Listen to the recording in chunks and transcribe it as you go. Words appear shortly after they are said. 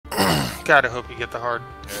God, I hope you get the hard.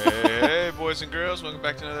 Hey, boys and girls, welcome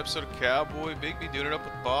back to another episode of Cowboy Bigby. Doing it up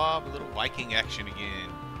with Bob, a little Viking action again.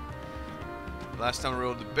 Last time we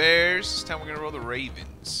rolled the Bears, this time we're going to roll the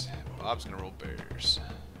Ravens. Bob's going to roll Bears.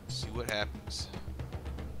 See what happens.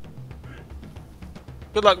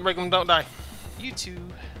 Good luck, Brigham, don't die. You too.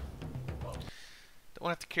 Don't want to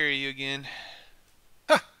have to carry you again.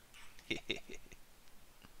 Ha!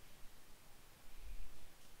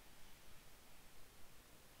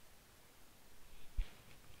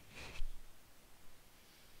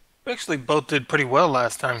 We actually both did pretty well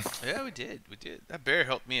last time. Yeah, we did. We did. That bear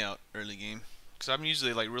helped me out early game. Because I'm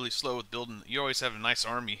usually like really slow with building. You always have a nice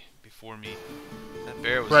army before me. That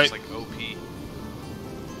bear was just like OP.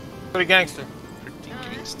 Pretty gangster. Pretty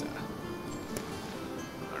gangsta.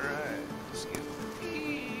 Alright. Let's get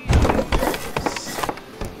these.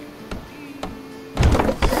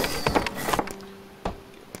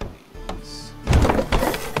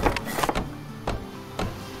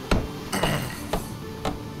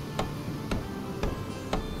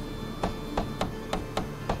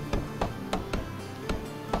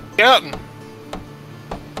 Scouting.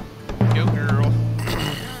 Go girl.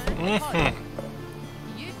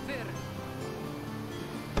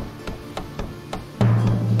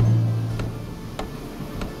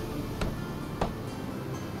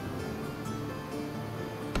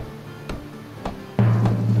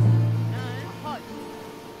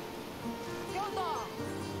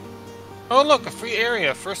 Oh look, a free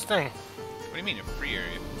area, first thing. What do you mean a free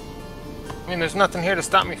area? I mean, there's nothing here to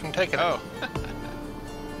stop me from taking it. Oh.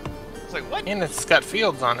 It's like, what? And it's got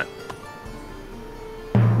fields on it.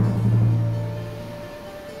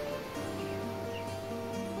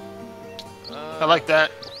 I like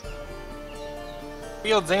that.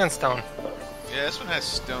 Fields and stone. Yeah, this one has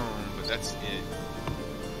stone, but that's it.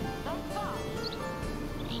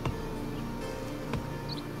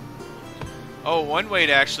 Oh, one way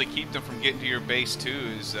to actually keep them from getting to your base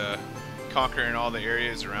too is conquering all the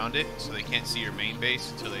areas around it, so they can't see your main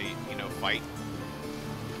base until they, you know, fight.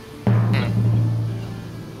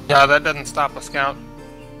 Yeah, that doesn't stop a scout.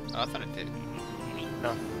 Oh, I thought it did.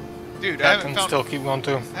 No. Dude, That can still keep going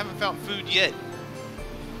too. I haven't found food yet.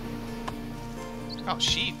 Oh,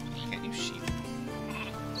 sheep. You can't use sheep.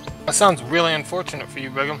 That sounds really unfortunate for you,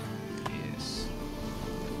 Brigham. Yes.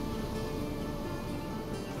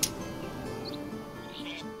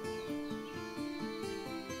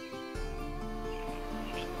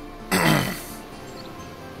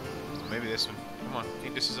 Maybe this one. Come on. I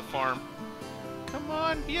think this is a farm. Come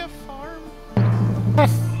on, be a farm.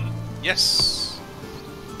 Yes. I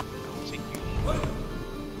will take you.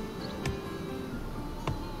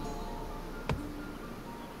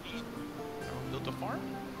 Build a farm?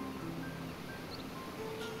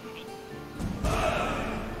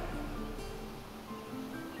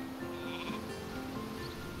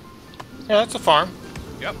 Yeah, that's a farm.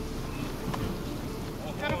 Yep.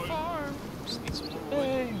 Got a farm. Just need some more wood.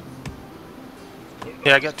 Hey.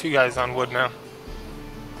 Yeah, I got 2 guys on wood now.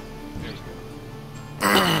 There you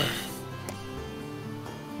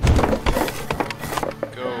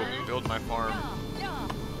go. Go, build my farm.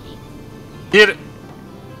 Get it!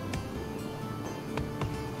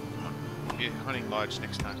 Be a hunting lodge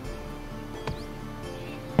next time.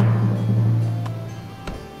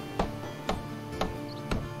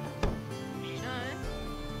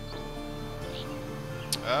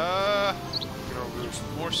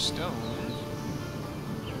 More stone.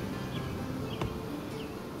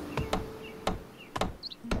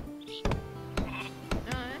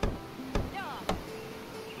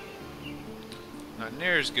 Not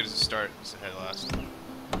near as good as the start as I had last time.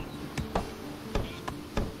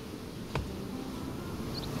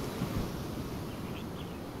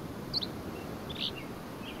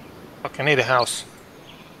 Fuck, I need a house.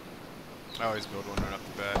 I always build one right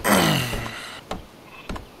off the bat.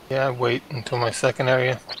 Yeah, wait until my second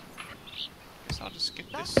area. Guess I'll just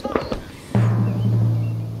get this spot. I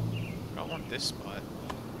don't want this spot.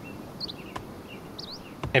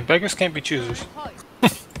 Hey, beggars can't be choosers.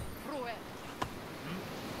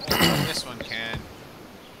 This one can.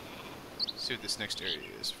 Let's see what this next area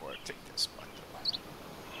is before I take this spot though.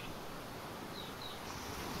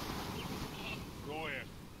 Go ahead.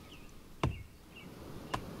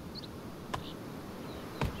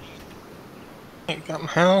 Ain't got my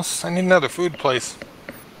house. I need another food place.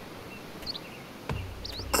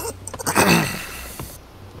 Get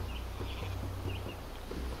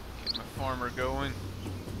my farmer going.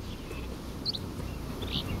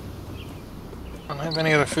 I don't have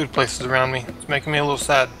any other food places around me. It's making me a little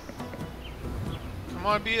sad. Come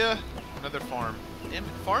on, be another farm. Damn it,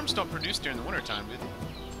 farms don't produce during the wintertime, do they?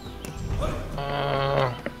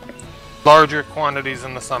 Larger quantities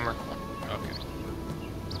in the summer. Okay.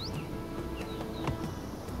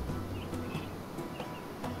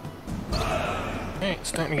 Okay,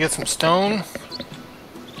 starting to get some stone.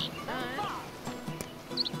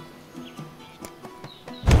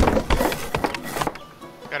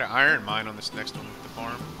 Got an iron mine on this next one with the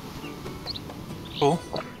farm. Cool.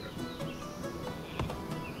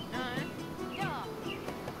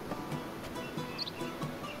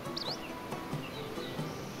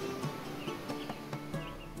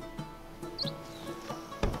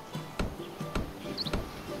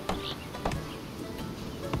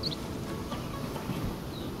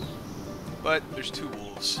 But there's 2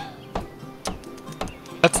 wolves.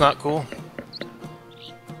 That's not cool.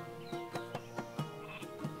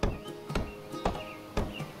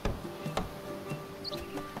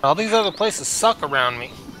 All these other places suck around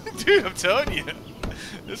me. Dude, I'm telling you,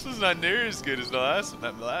 this was not near as good as the last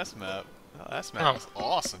map. The last map was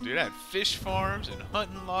awesome, dude. I had fish farms and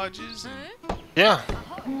hunting lodges. And... Yeah.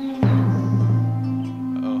 Uh-oh, I'm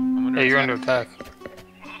under Hey, you're attack. under attack.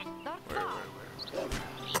 Where?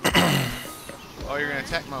 Oh, you're gonna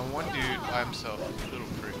attack my one dude by himself, you little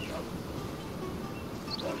prick.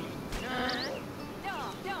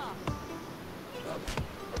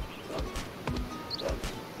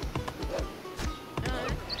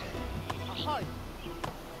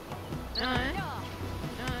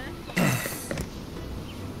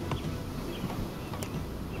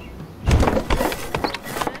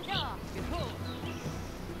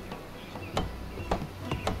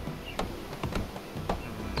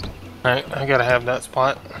 Alright, I gotta have that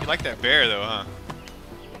spot. You like that bear though, huh?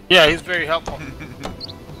 Yeah, he's very helpful.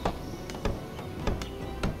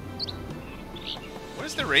 What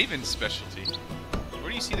is the Raven's specialty? Where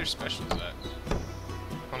do you see their specials at?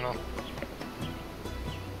 Oh no.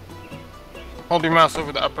 Hold your mouse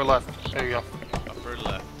over the upper left. There you go. Upper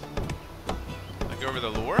left. Like over the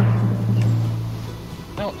lore?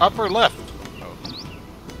 No, upper left. Oh.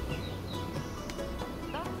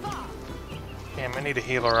 Damn, I need a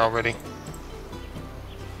healer already.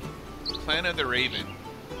 Clan of the Raven.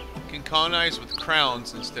 Can colonize with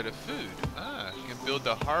crowns instead of food. Ah, you can build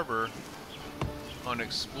the harbor on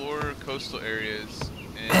explore coastal areas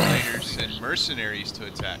and later send mercenaries to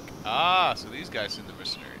attack. Ah, so these guys send the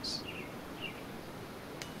mercenaries.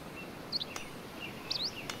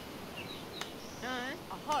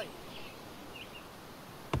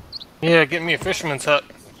 Yeah, get me a fisherman's hut.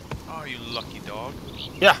 Oh, you lucky dog.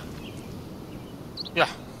 Yeah. Yeah.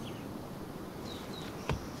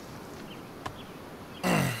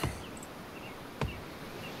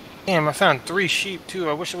 Damn, I found 3 sheep too.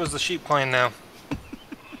 I wish it was the sheep clan now.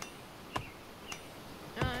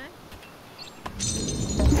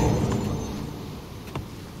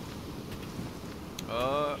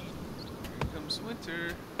 Here comes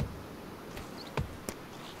winter.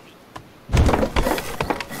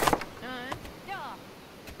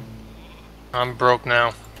 I'm broke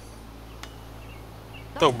now.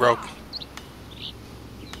 So broke. I'm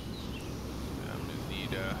gonna need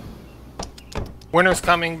Winter's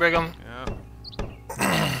coming, Brigham. yeah.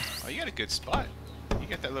 Oh, you got a good spot. You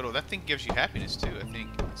got that little. That thing gives you happiness too. I think.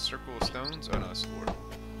 Circle of stones. Oh no, it's 4.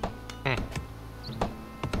 Hmm.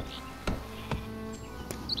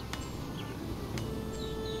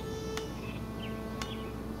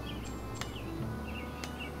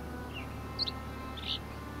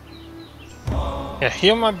 Yeah,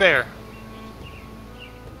 heal my bear.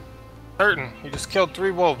 Hurting. You just killed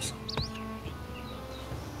 3 wolves.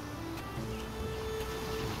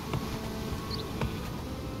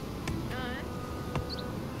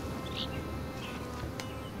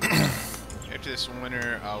 After this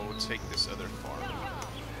winter, I will take this other farm.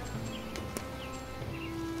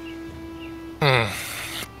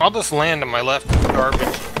 All this land on my left is garbage.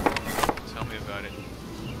 Tell me about it.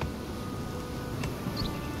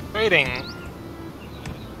 Trading.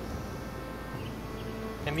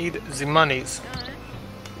 I need the monies.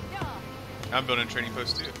 I'm building a trading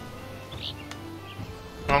post too.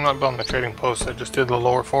 I'm not building a trading post, I just did the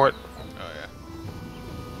lore for it. Oh yeah.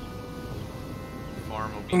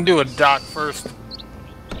 Farm will be You can do a nice. dock first.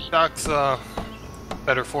 Dock's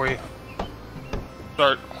better for you.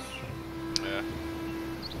 Start. Yeah.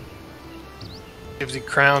 Gives you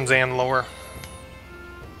crowns and lore.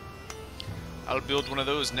 I'll build one of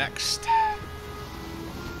those next.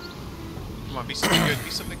 Come on, be something good, be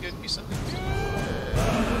something good, be something good.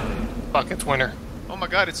 Fuck, it's winter. Oh my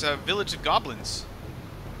god, it's a village of goblins.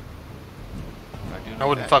 I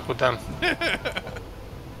wouldn't fuck with them.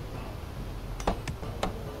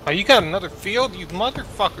 Oh, you got another field, you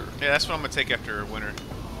motherfucker. Yeah, that's what I'm gonna take after winter.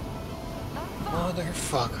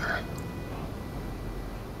 Motherfucker.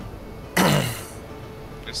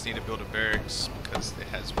 just need to build a barracks because it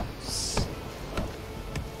has roots.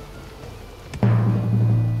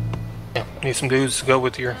 Yeah, need some dudes to go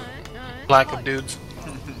with your lack of dudes.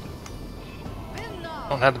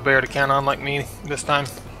 Don't have the bear to count on like me this time.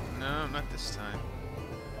 No, not this time.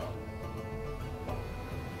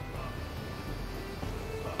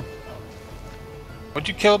 What'd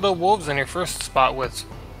you kill the wolves in your first spot with?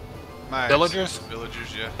 My Villagers?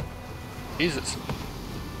 Villagers, yeah. Jesus.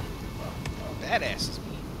 Badasses.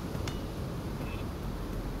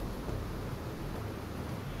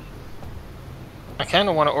 I kind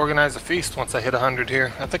of want to organize a feast once I hit 100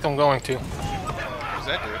 here. I think I'm going to. What does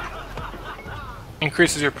that do?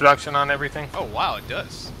 Increases your production on everything. Oh wow, it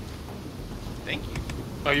does. Thank you.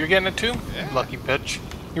 Oh, you're getting it too? Yeah. Lucky bitch.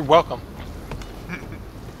 You're welcome.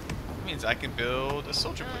 That means I can build a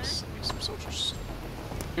soldier place. Make some soldiers.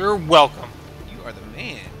 You're welcome. You are the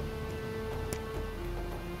man.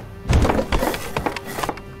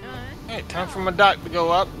 Hey, time for my dock to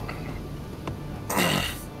go up.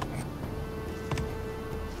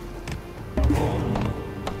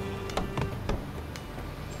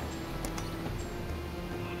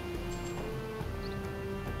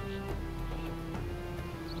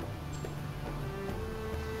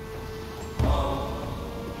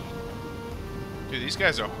 Dude, these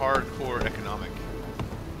guys are hardcore economic.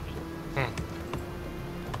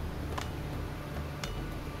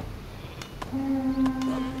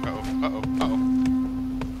 Uh-oh, uh-oh, uh-oh.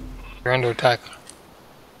 You're under attack.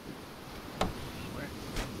 Where?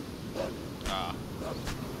 Ah.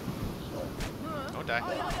 Don't die.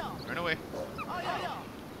 Run away.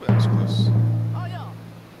 Ooh, that was close.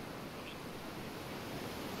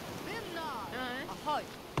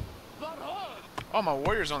 Oh, my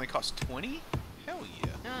warriors only cost 20? Hell yeah.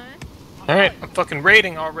 Alright, I'm fucking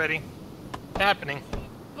raiding already. What's happening?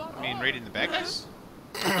 I mean, raiding the bad guys?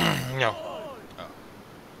 No. Oh.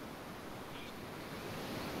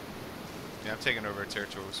 Yeah, I'm taking over a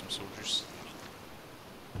territory with some soldiers.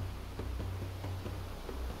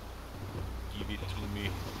 Give it to me.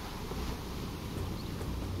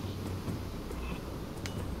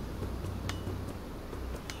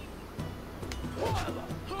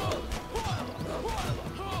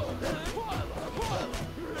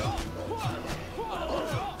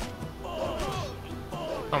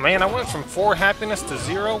 Oh man, I went from 4 happiness to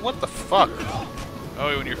 0? What the fuck?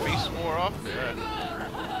 Oh, when your face wore off? Yeah.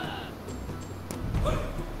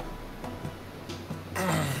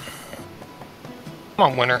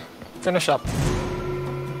 Come on, winner. Finish up.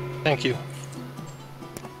 Thank you.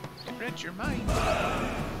 I read your mind.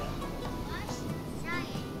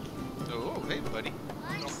 Oh, hey, buddy.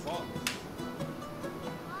 No fault.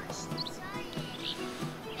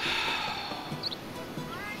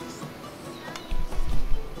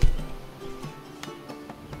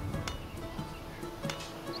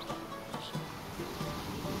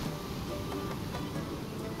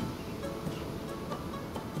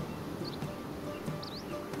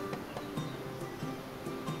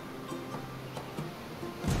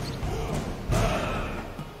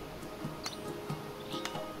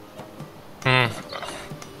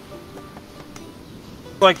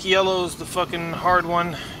 Like yellow's the fucking hard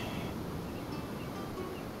one.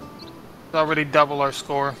 It's already double our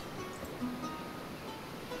score.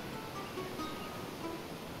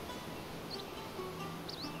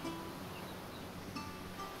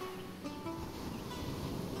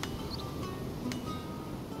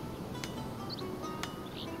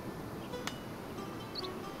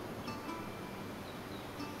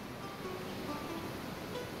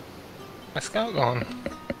 My scout gone.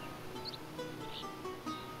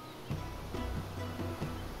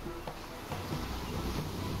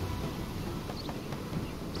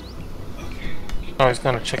 Oh, he's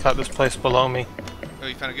gonna check out this place below me. Oh,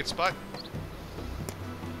 you found a good spot?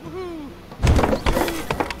 Woohoo!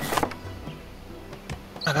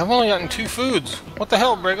 And I've only gotten 2 foods. What the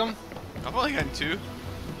hell, Brigham? I've only gotten 2.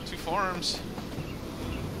 2 farms.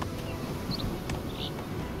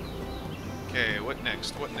 Okay, what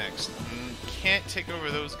next? What next? Can't take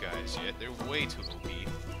over those guys yet. They're way too OP.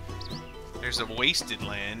 There's a wasted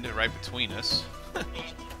land right between us.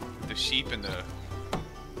 The sheep and the...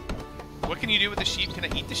 What can you do with the sheep? Can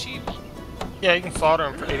I eat the sheep? Yeah, you can slaughter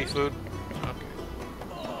them for 80 food. Okay.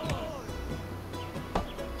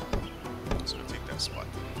 Let's go take that spot.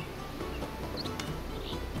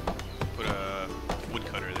 Put a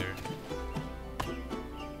woodcutter there.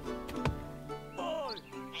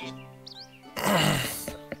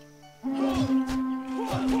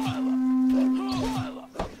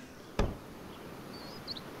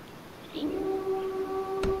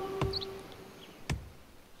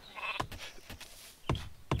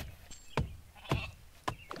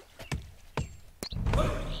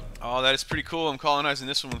 Oh, that is pretty cool. I'm colonizing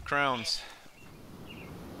this one with crowns.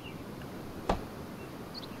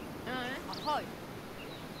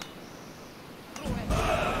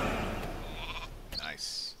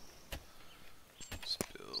 Nice. Let's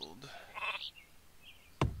build.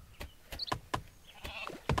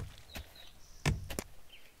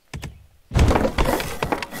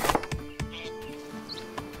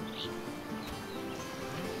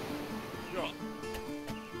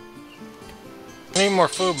 I need more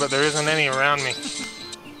food, but there isn't any around me.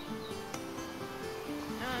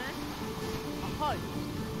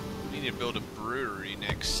 We need to build a brewery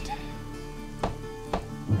next.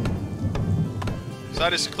 So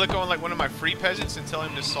I just click on like one of my free peasants and tell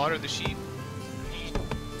him to slaughter the sheep?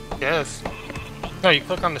 Yes. No, you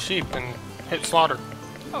click on the sheep and hit slaughter.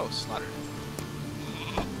 Oh, slaughter.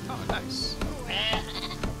 Oh, nice.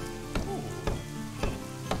 Ooh.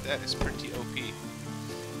 That is pretty OP.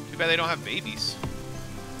 Too bad they don't have babies.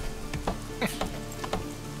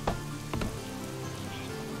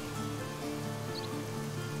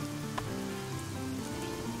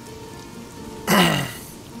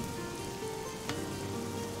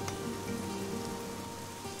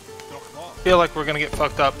 Feel like we're gonna get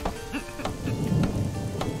fucked up.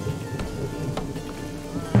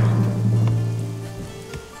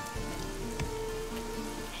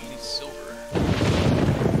 Need silver.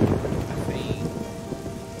 Vein.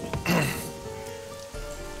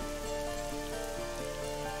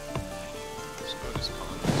 Let's go this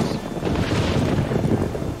colonize.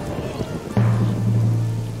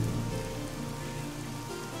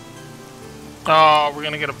 Oh, we're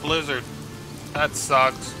gonna get a blizzard. That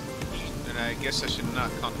sucks. And I guess I should not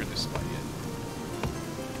conquer this spot yet.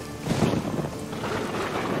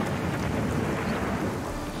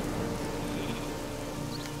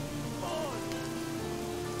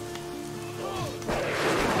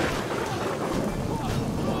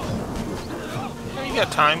 Yeah, you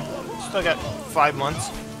got time. Still got 5 months.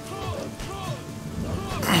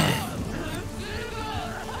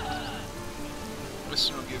 This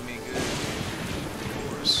one will give me good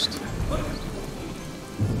forest.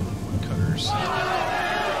 Woodcutters.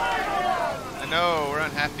 I know, we're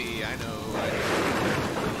unhappy. I know.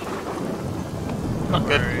 Not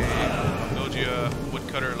good. Alright, build you a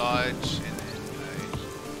woodcutter lodge and then a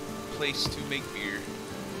place to make beer.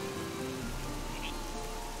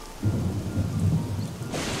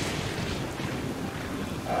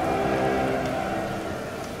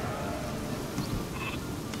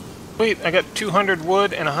 Sweet, I got 200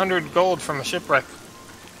 wood and 100 gold from a shipwreck.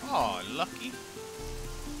 Oh, lucky.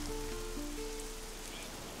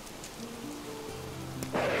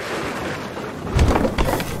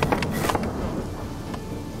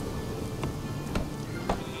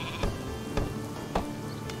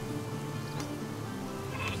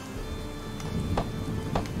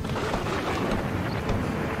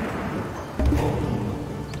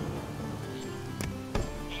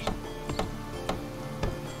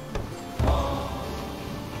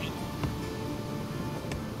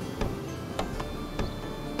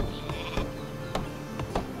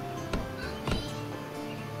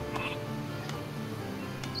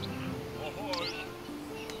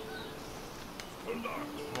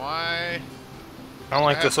 Why I don't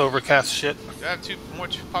like this overcast shit. do I have too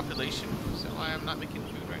much population? Is that why I'm not making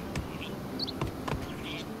food right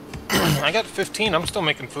now? I got 15, I'm still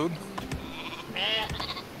making food.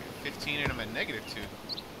 15 and I'm at -2.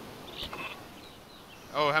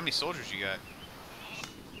 Oh, how many soldiers you got?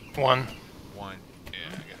 1. 1. Yeah,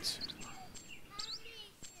 I got 2.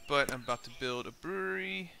 But I'm about to build a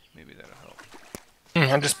brewery. Maybe that'll help.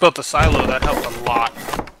 I just built a silo, that helped a lot.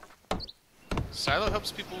 Silo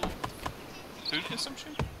helps people food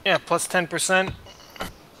consumption? Yeah, plus 10%. Oh,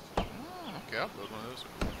 okay, I'll build one of those.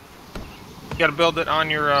 You gotta build it on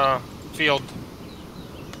your field.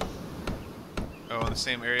 Oh, in the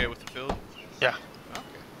same area with the field? Yeah.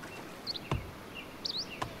 Okay.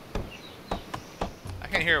 I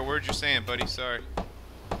can't hear a word you're saying, buddy. Sorry.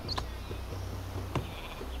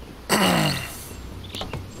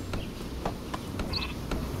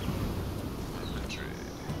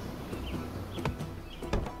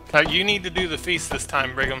 You need to do the feast this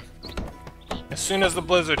time, Brigham. As soon as the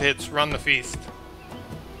blizzard hits, run the feast.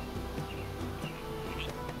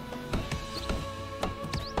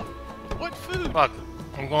 What food? Fuck,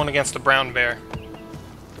 I'm going against a brown bear.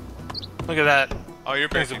 Look at that. Oh, your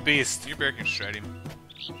bear He's a can, beast. your bear can shred him.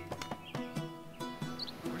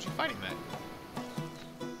 Where's you fighting that?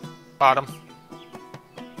 Bottom.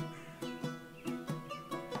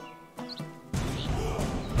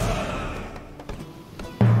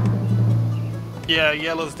 Yeah,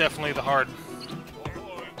 yellow's definitely the hard.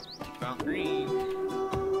 Found green.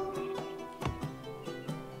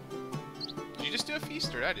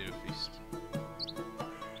 feast or I did a feast?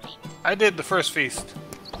 I did the first feast.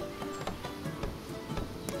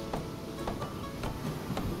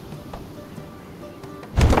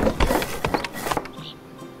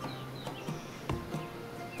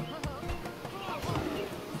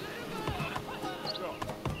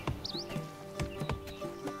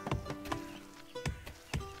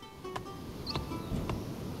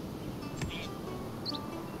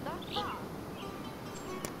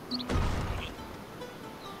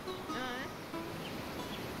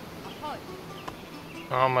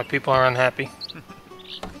 Oh, my people are unhappy.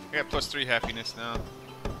 I got +3 happiness now.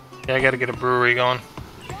 Yeah, I gotta get a brewery going.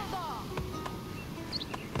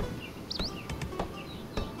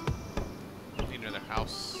 Need another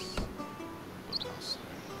house. Build a house.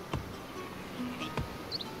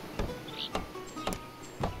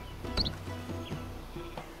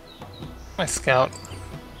 My scout.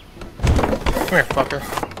 Come here, fucker.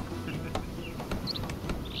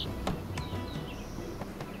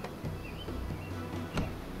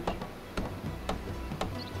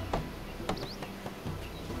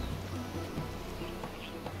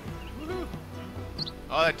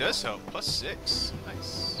 Oh, that does help. +6.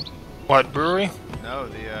 Nice. What, brewery? No,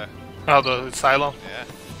 the, Oh, the silo?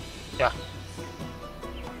 yeah.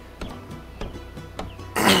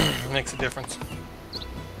 Yeah. Makes a difference.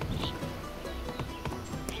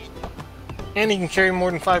 And you can carry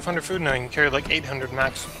more than 500 food now. You can carry like 800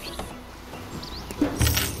 max.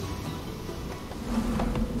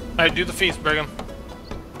 Alright, do the feast, Brigham.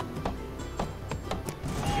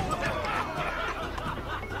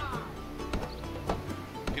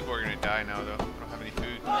 People are gonna die now, though. I don't have any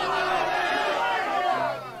food.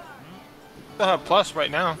 Still have plus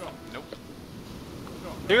right now. Nope.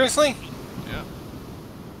 Seriously? Yeah.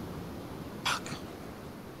 Fuck.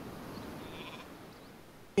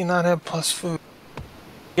 You not have plus food.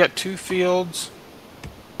 You got 2 fields,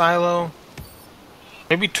 silo.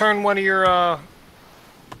 Maybe turn one of your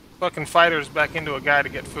fucking fighters back into a guy to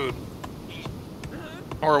get food,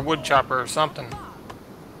 or a wood chopper or something.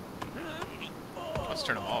 Let's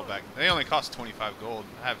turn them all back. They only cost 25 gold.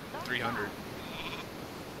 I have 300.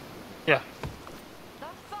 Yeah.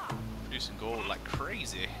 Producing gold like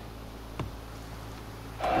crazy.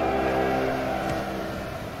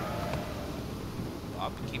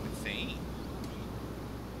 Bob became a thing.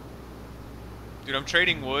 Dude, I'm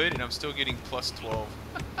trading wood and I'm still getting +12.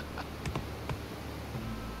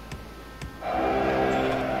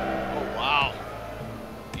 Oh, wow.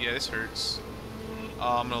 Yeah, this hurts.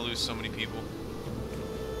 Oh, I'm gonna lose so many people.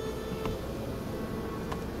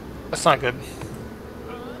 That's not good.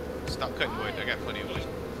 Stop cutting wood. I got plenty of wood.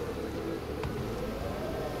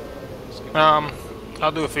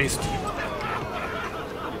 I'll do a feast.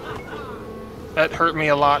 That hurt me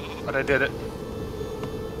a lot, but I did it.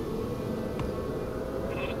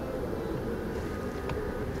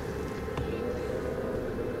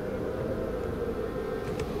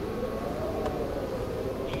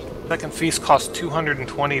 Second feast costs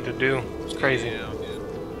 220 to do. It's crazy. Yeah.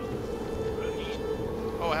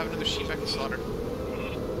 Oh, I have another sheep I can slaughter.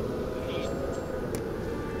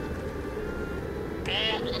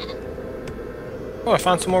 Oh, I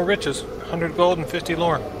found some more riches. 100 gold and 50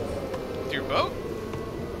 lore. With your boat?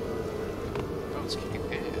 Boat's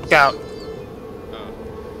kicking ass. Scout.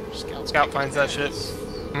 Oh. Scout finds that shit.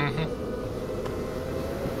 Mm-hmm.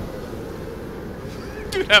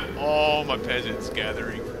 Dude, I have all my peasants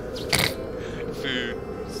gathering food.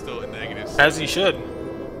 Still at negatives. As he should.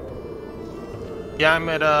 Yeah, I'm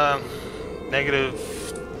at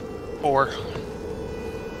 -4.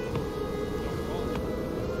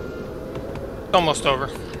 Almost over.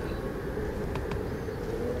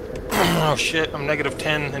 Oh shit, I'm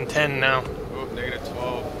 -10 and 10 now. Oh,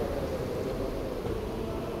 -12.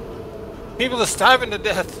 People are starving to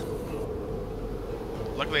death.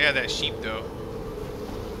 Luckily I had that sheep though.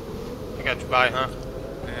 I got you by, huh?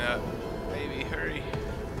 Yeah. Baby, hurry.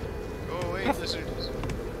 Go away, lizard.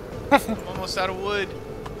 I'm almost out of wood.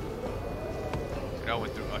 Dude, I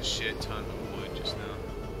went through a shit ton of wood just now.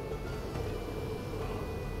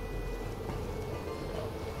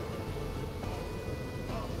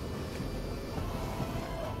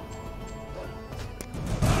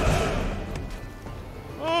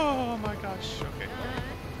 Oh my gosh. Okay.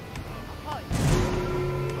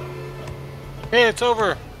 Hey, it's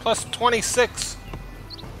over. Plus 26.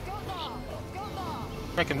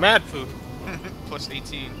 Making mad food. Plus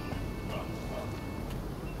 18.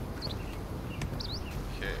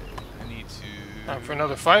 Okay, I need to... Time for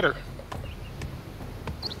another fighter.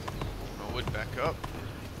 my wood back up.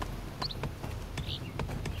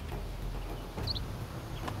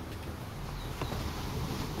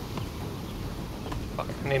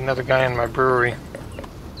 Fuck, I need another guy in my brewery.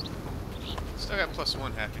 Still got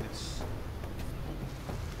 +1 happiness.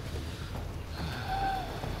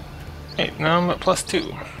 Hey, now I'm at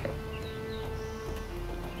 +2.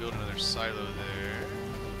 Build another silo there.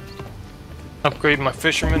 Upgrade my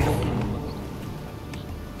fisherman.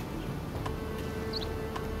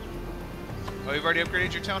 Oh, you've already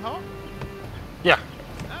upgraded your town hall? Yeah.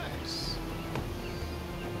 Nice.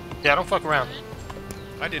 Yeah, don't fuck around.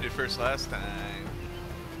 I did it first last time.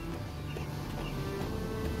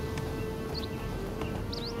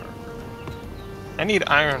 I need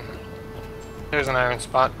iron. There's an iron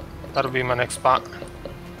spot. That'll be my next spot.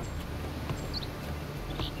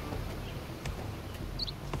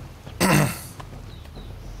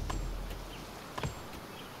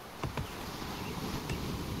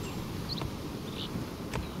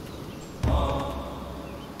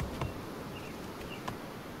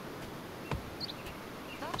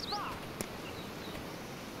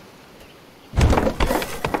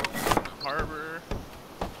 Harbor.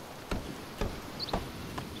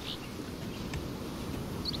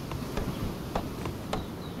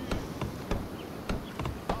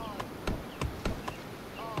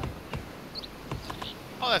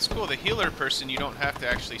 Oh, that's cool. The healer person you don't have to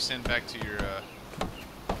actually send back to your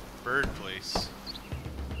bird place.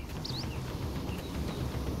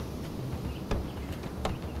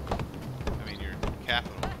 I mean, your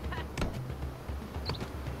capital.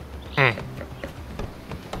 Hmm.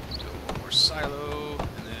 Build one more silo,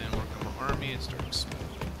 and then work on my army and start expanding.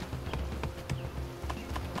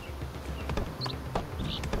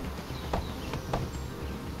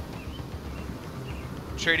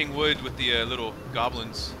 Trading wood with the little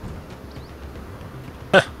goblins.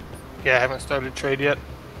 Yeah, I haven't started trade yet.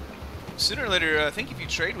 Sooner or later, I think if you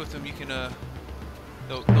trade with them, you can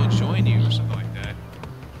they'll join you or something like that.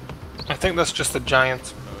 I think that's just the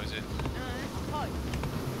giants. Oh, is it?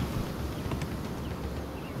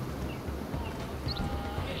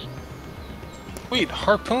 Sweet,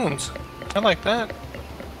 harpoons. I like that.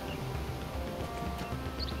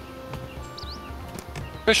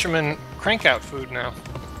 Fishermen crank out food now.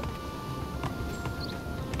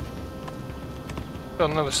 Got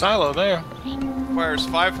another silo there. Requires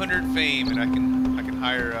 500 fame, and I can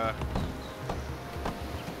hire.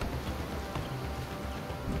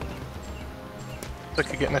 Look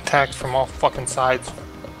at getting attacked from all fucking sides.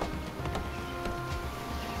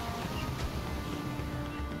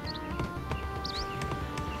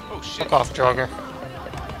 Oh shit! Fuck off, jogger.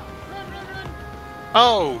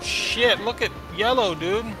 Oh shit! Look at yellow,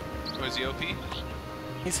 dude. Oh, is he OP?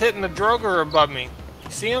 He's hitting the droger above me. You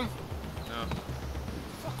see him? No.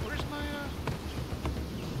 Fuck! Where's my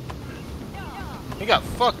He got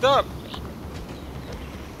fucked up.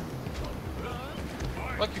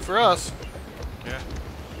 Lucky for us. Yeah.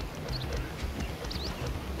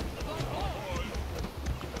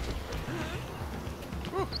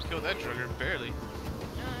 Whew, killed that drugger barely.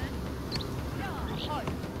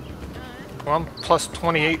 Well, I'm plus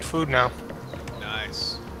 28 food now.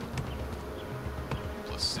 Nice.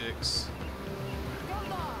 +6.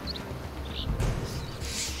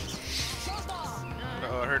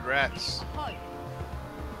 Oh, I heard rats.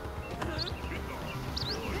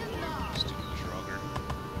 Stupid drugger.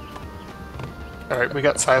 Alright, we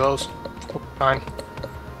got silos. Fine.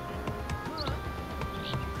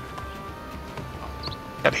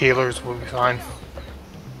 Got healers, we'll be fine.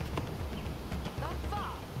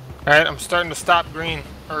 Alright, I'm starting to stop green,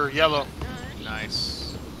 or yellow.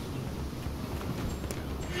 Nice.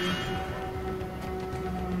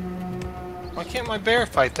 Why can't my bear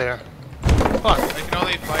fight there? Fuck. I can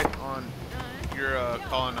only fight on your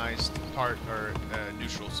colonized part or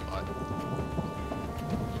neutral spot.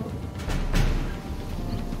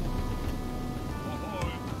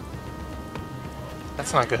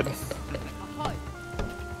 That's not good. Oh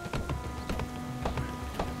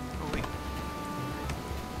wait.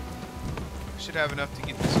 I should have enough to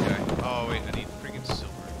get this guy. Oh wait, I need friggin'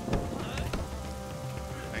 silver.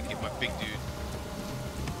 I can get my big dude.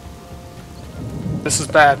 This is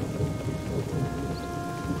bad.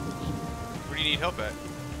 Where do you need help at?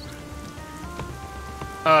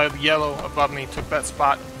 Yellow above me took that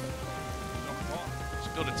spot.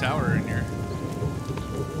 Just build a tower in here.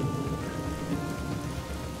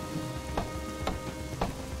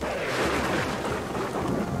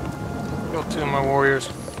 Killed 2 of my warriors.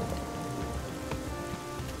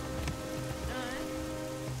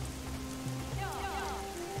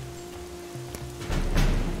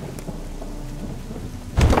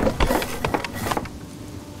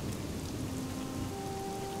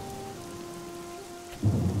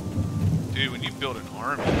 Dude, when you build an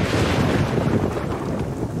army.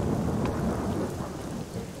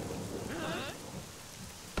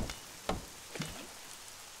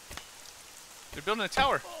 building a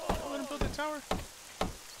tower. Don't let him build a tower.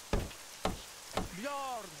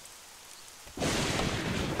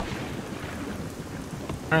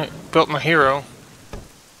 Alright, built my hero.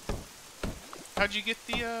 How'd you get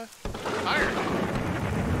the iron?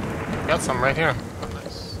 Got some right here. Oh,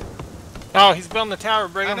 nice. Oh, he's building the tower,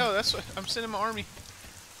 bring I him. know, that's what I'm sending my army.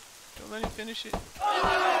 Don't let him finish it.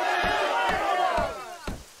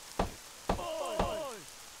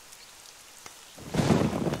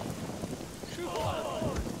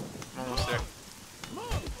 I'm almost there.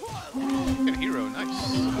 Got a hero,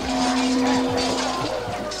 nice.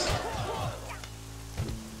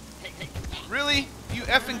 Really? You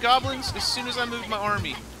effing goblins? As soon as I moved my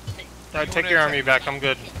army. Alright, take your army back, I'm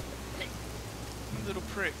good. You little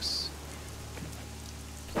pricks.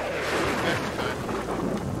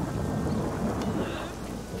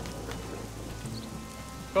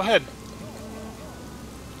 Go ahead.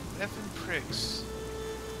 Effing pricks.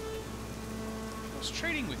 I was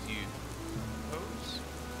trading with you, Pose.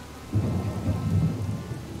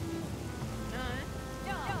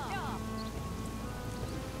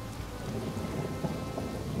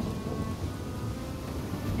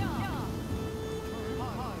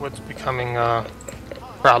 What's becoming a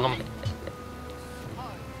problem?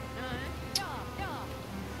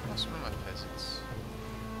 Lost one of my peasants.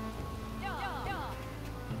 I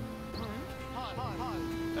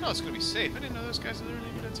thought I was gonna be safe. I didn't know those guys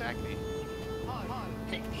literally would attack me.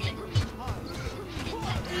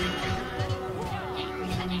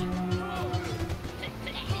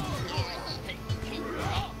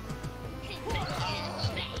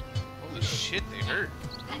 Holy shit, they hurt.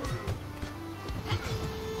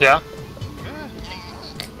 Yeah? Yeah.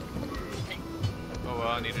 Oh well,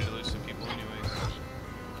 I needed to lose some people anyways.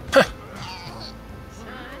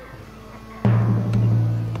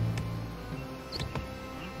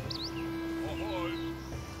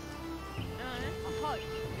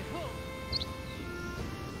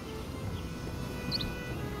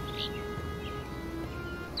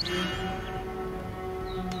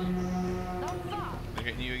 They're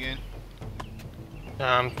hitting you again?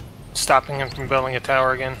 Stopping him from building a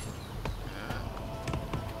tower again.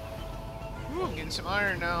 Ooh, I'm getting some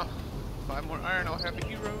iron now. 5 more iron, I'll have a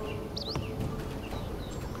hero.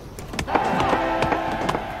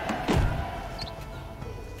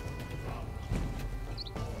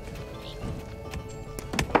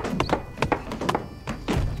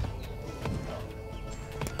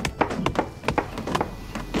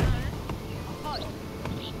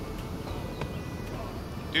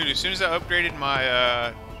 Dude, as soon as I upgraded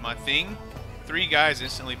my my thing, 3 guys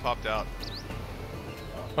instantly popped out.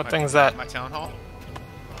 What thing's that? My town hall.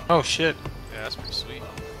 Oh shit. Yeah, that's pretty sweet.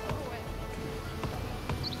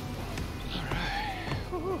 Alright.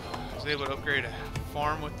 I was able to upgrade a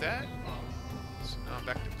farm with that. So now I'm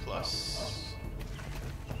back to plus.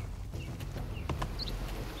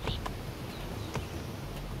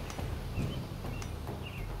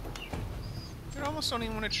 Dude, I almost don't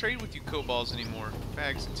even want to trade with you kobolds anymore.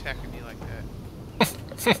 Bags attacking me like that.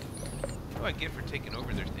 What do I get for taking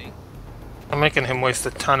over their thing? I'm making him waste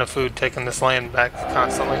a ton of food taking this land back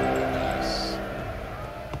constantly. Nice.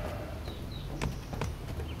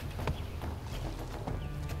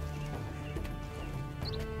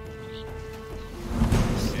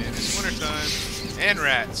 And it's winter time. And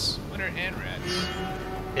rats. Winter and rats.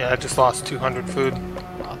 Yeah, I just lost 200 food.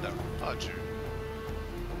 Mother fudger.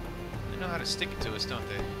 They know how to stick it to us, don't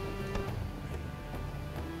they?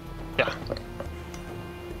 Yeah.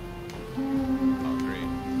 Oh, great.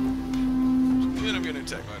 And I'm gonna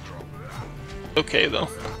attack my drone. Okay, though.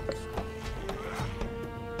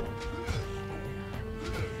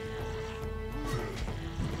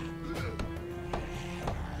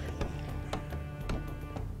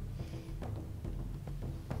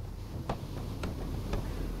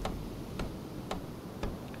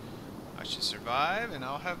 I should survive, and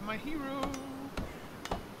I'll have my hero.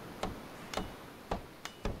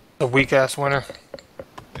 A weak-ass winter.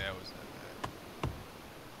 Yeah, it wasn't that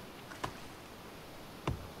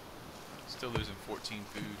bad. Still losing 14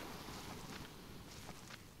 food.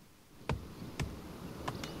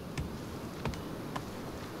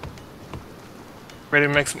 Ready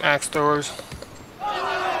to make some axe throwers.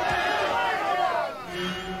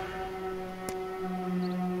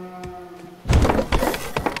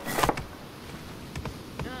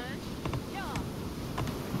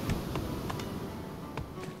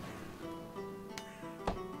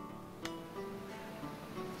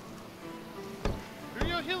 Who are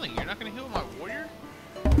y'all healing? You're not gonna heal my warrior?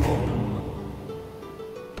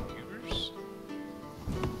 Goobers.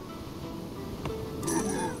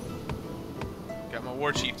 Got my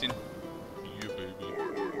war chieftain. Yeah, baby.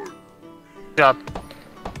 Yeah,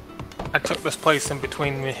 I took this place in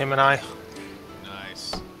between him and I.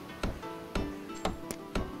 Nice.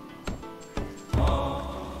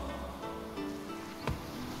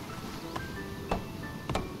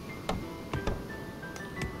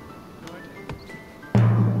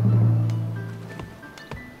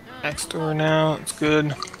 Next door now, it's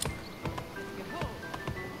good.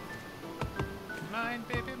 Mine,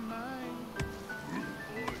 baby, mine.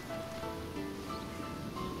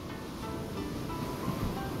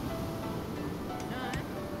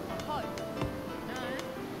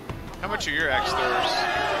 How much are your axe throwers?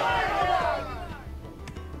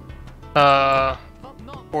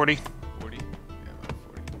 40. 40? Yeah, about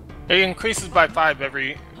 40. It increases by 5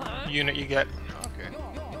 every unit you get. Okay.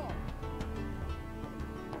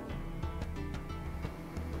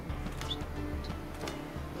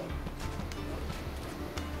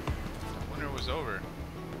 Winter was over.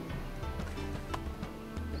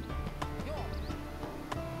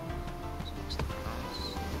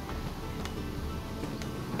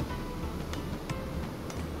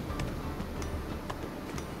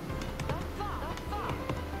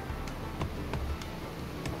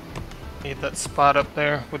 Need that spot up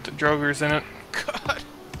there with the drogers in it. God,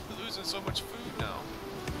 we're losing so much food now.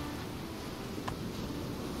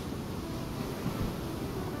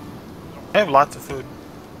 I have lots of food.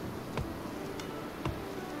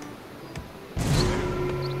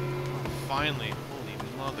 Finally, holy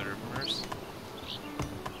mother of mercy.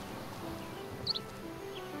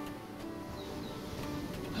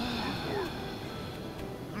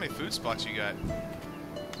 How many food spots you got?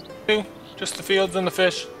 2. Just the fields and the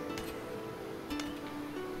fish.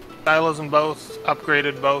 Silos in both.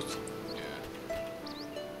 Upgraded both. Yeah.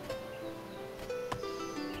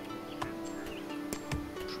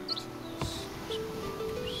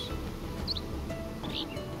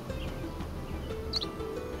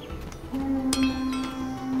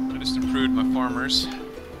 I just improved my farmers.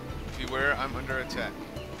 Beware, I'm under attack.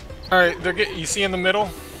 Alright, you see in the middle?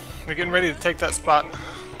 They're getting ready to take that spot.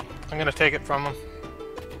 I'm gonna take it from them.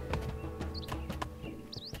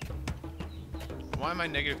 Why am I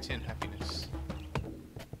negative 10 happiness?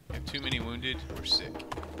 I have too many wounded or sick.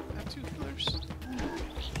 I have 2 healers.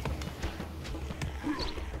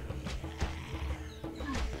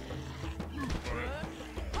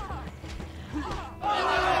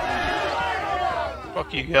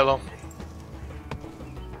 Fuck you, Yellow.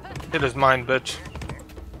 It is mine, bitch.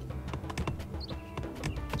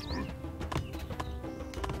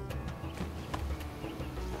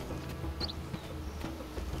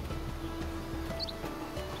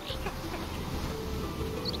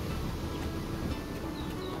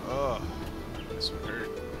 Oh, this would hurt.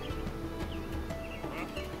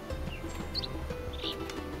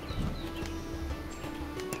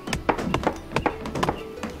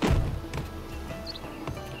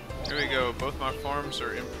 Here we go, both my farms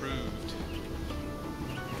are improved.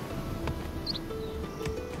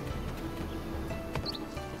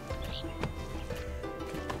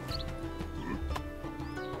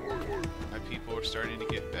 My people are starting to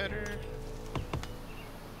get better.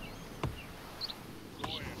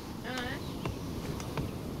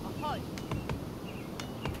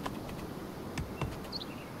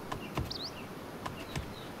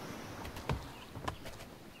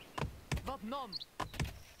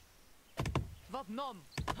 Wat nam?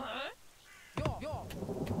 Huh? Ja, ja.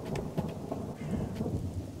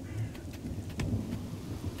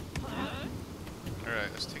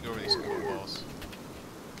 Alright, let's take over these coal balls.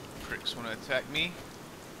 Pricks want to attack me.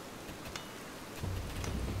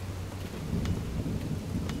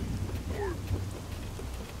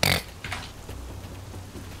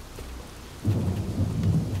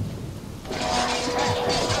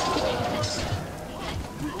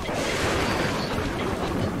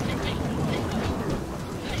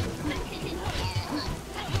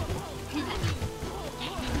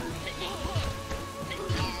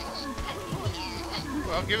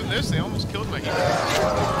 Well, given this, they almost killed my heat.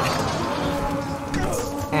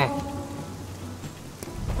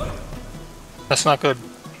 That's not good.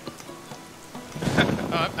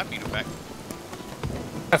 I beat him back.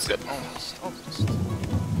 That's good. Almost.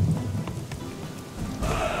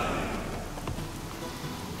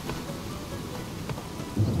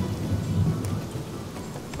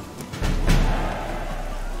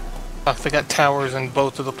 They got towers in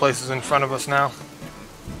both of the places in front of us now.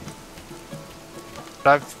 But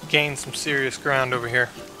I've gained some serious ground over here.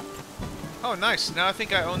 Oh, nice. Now I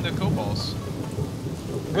think I own the cobalts.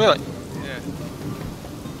 Really? Yeah.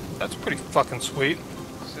 That's pretty fucking sweet.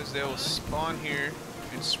 It says they will spawn here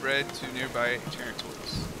and spread to nearby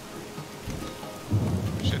territories.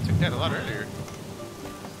 Should have took that a lot earlier.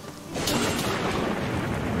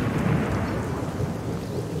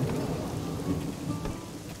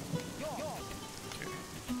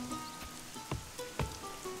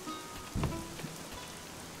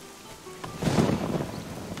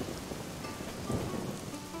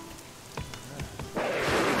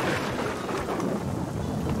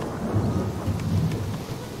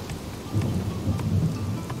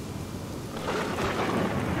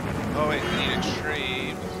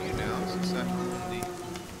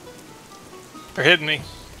 They're hitting me.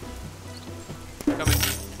 Coming.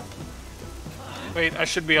 Wait, I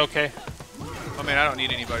should be okay. Oh man, I don't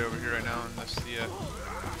need anybody over here right now unless the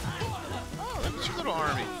Oh, look at your little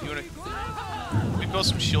army. You wanna we build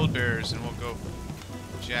some shield bearers and we'll go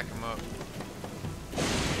jack them up.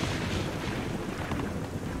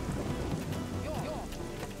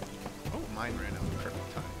 Oh, mine ran out.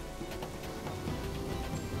 Perfect time.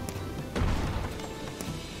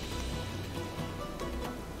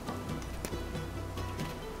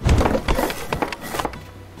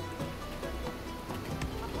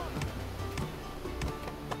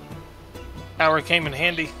 Tower came in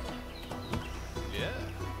handy. Yeah.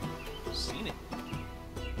 Seen it.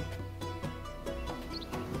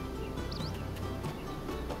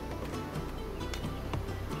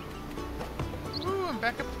 Ooh, I'm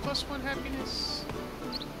back up to +1 happiness.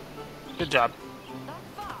 Good job.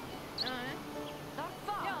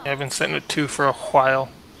 I've been sitting at 2 for a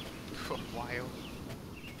while. For a while.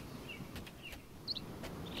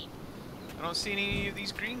 I don't see any of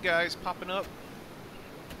these green guys popping up.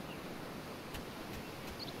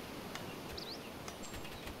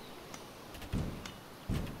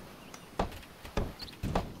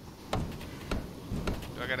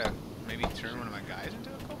 Do I gotta maybe turn one of my guys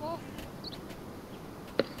into a cobalt?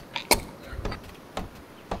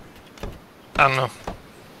 I don't know.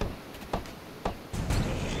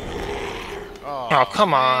 Oh,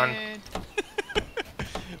 come on. man.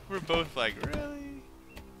 We're both like, really?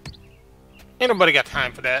 Ain't nobody got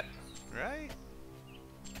time for that. Right?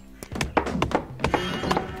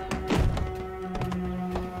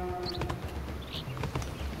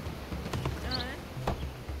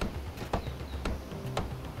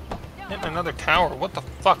 Hitting another tower. What the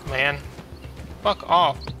fuck, man? Fuck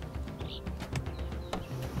off.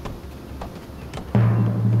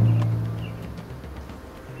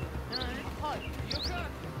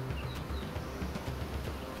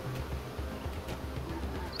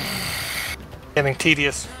 Getting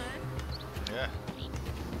tedious. Yeah.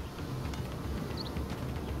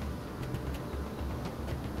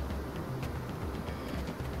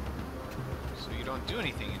 So you don't do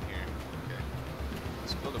anything in here. Okay.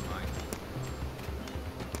 Let's build a mine.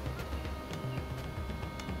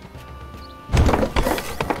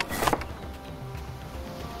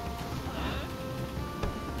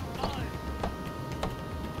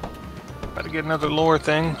 About to get another lore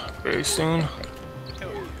thing very soon.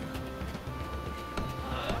 Hell yeah.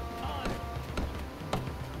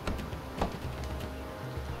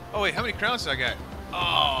 Oh wait, how many crowns do I got?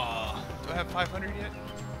 Oh, do I have 500 yet?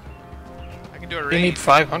 I can do a You raid. need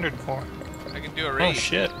 500 for. I can do a raid. Oh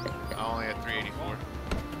shit. I only had 384.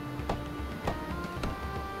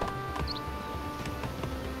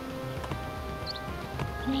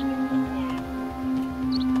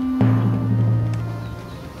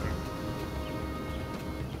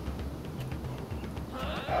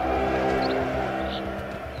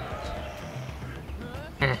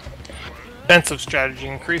 Defensive strategy.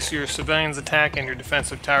 Increase your civilians' attack and your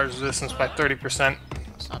defensive tower's resistance by 30%.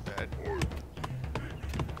 That's not bad.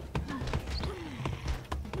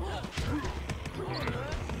 Where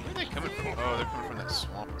are they coming from? Oh, they're coming from that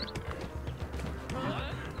swamp right there.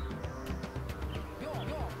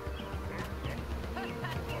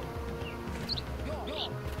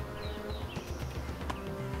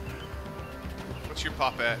 What's your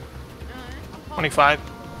pop at? 25.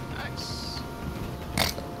 Nice.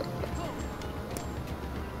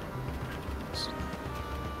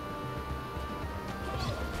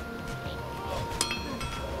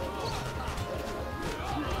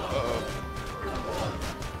 Uh-oh.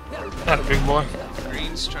 Not a big boy.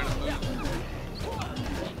 Green's trying to move.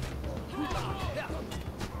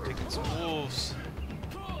 Taking some wolves.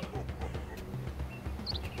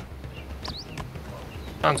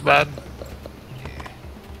 Sounds bad.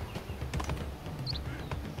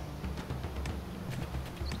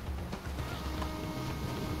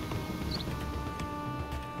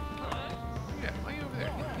 Yeah, why are you over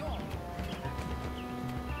there?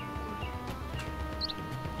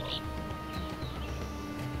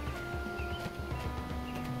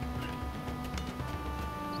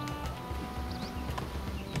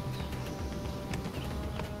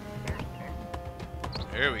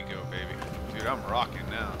 There we go, baby. Dude, I'm rocking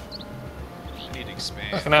now. I need to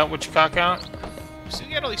expand. Checking out what you cock out. So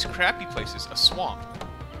you got all these crappy places. A swamp.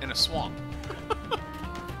 And a swamp.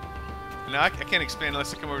 Now I can't expand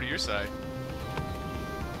unless I come over to your side.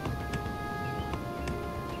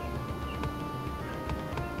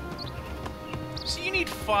 So you need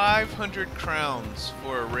 500 crowns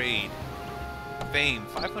for a raid. Fame.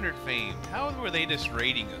 500 fame. How were they just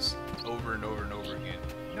raiding us over and over and over again?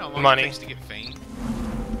 You know how long Money. it takes to get fame?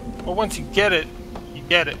 Well, once you get it, you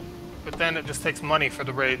get it. But then it just takes money for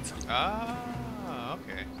the raids. Ah,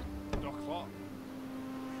 okay.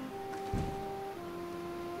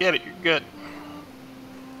 Get it, you're good.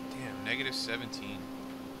 Damn, negative 17.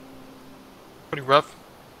 Pretty rough.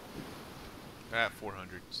 They're at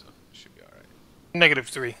 400, so should be alright. Negative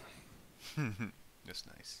 3. That's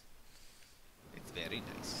nice. It's very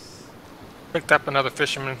nice. Picked up another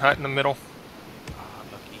fisherman hut in the middle. Ah,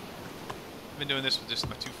 lucky. I've been doing this with just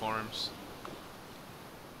my 2 farms.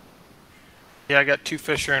 Yeah, I got 2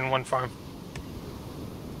 fisher and 1 farm.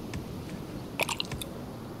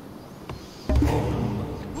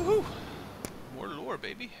 Woohoo! More lore,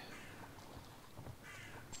 baby.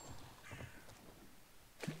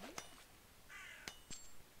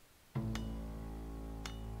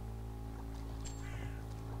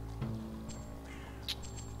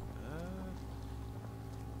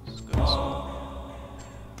 Let's go to school.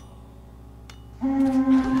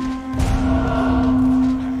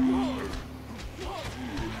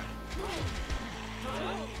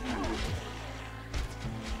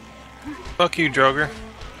 Fuck you, Droger.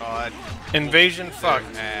 Oh, Invasion fuck.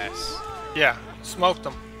 ass. Yeah, smoked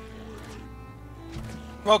them.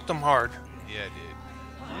 Smoked them hard. Yeah, I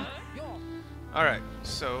did. Alright,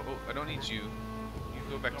 so I don't need you. You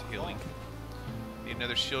go back to healing. Need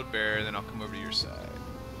another shield bearer, then I'll come over to your side.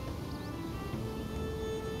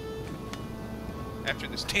 After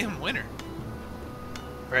this damn winter.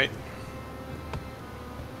 Right?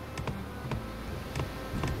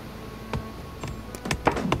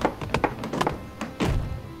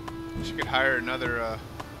 Wish you could hire another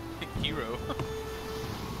hero.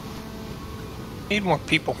 Need more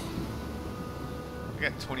people. I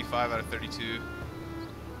got 25 out of 32.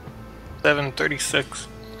 736.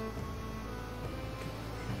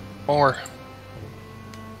 More.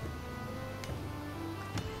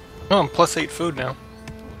 Oh, I'm plus 8 food now.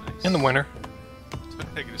 Oh, nice. In the winter.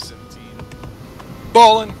 Negative 17.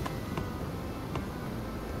 Ballin'.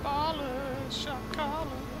 Ballin', shot caller.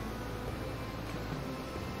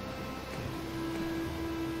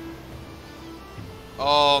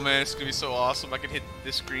 Oh man, it's gonna be so awesome. I can hit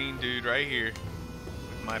this green dude right here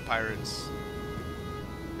with my pirates.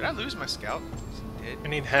 Did I lose my scout? Is he dead? I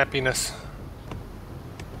need happiness.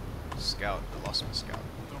 Scout. I lost my scout.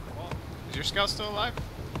 Is your scout still alive?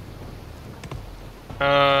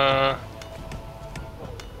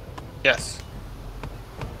 Yes.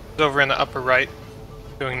 It's over in the upper right,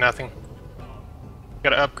 doing nothing.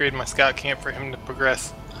 Gotta upgrade my scout camp for him to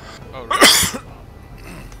progress. Oh, really?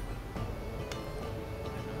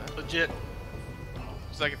 Legit.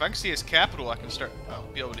 It's like if I can see his capital, I can start. I'll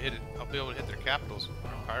be able to hit it. I'll be able to hit their capitals with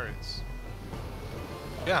our pirates.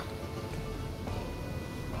 Yeah.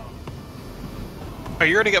 Oh,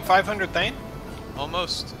 you already got 500 Thane?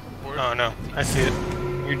 Almost. Oh no, I see it.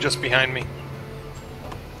 You're just behind me.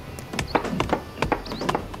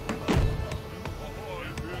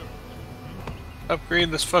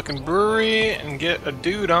 Upgrade this fucking brewery and get a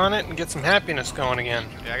dude on it and get some happiness going again.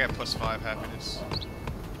 Yeah, I got +5 happiness.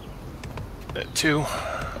 At 2.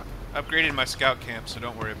 Upgraded my scout camp, so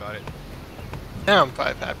don't worry about it. Now I'm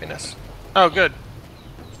 5 happiness. Oh, good.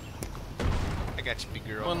 I got you, big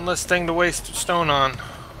girl. One less thing to waste stone on.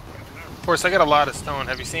 Of course, I got a lot of stone.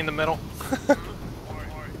 Have you seen the middle?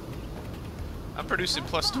 I'm producing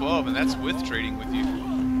 +12, and that's with trading with you.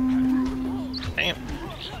 Damn.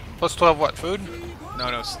 Plus 12 what? Food?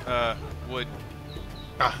 No, wood.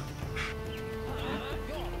 Ah.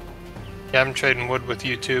 Yeah, I'm trading wood with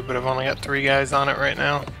you too, but I've only got 3 guys on it right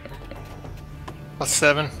now.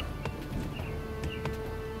 +7.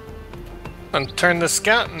 And turn this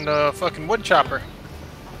scout into a fucking wood chopper.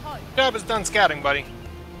 Job is done scouting, buddy.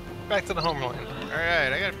 Back to the homeland.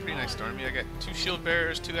 Alright, I got a pretty nice army. I got 2 shield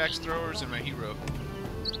bearers, 2 axe throwers, and my hero.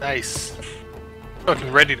 Nice.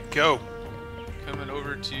 Fucking ready to go. Coming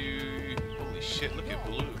over to... Holy shit, look at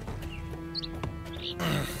blue.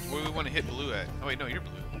 Where do we want to hit blue at? Oh wait, no, you're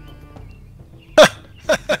blue.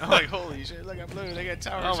 I'm like, holy shit, look at blue, they got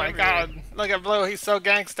towers Oh my everywhere. god, look at Blue, he's so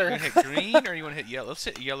gangster. You want to hit green, or you want to hit yellow? Let's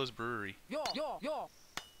hit yellow's brewery. Yo.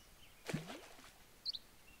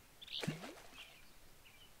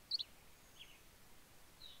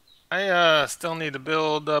 I still need to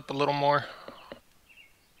build up a little more.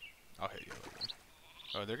 I'll hit yellow again.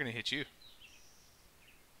 Oh, they're gonna hit you.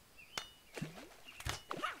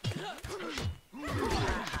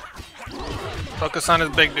 Focus on his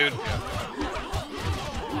big dude.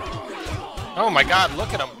 Oh my god,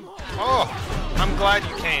 look at him. Oh, I'm glad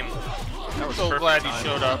you came. That was So perfect glad you timing.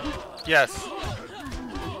 showed up. Yes.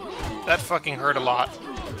 That fucking hurt a lot.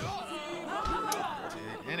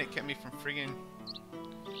 And it kept me from friggin'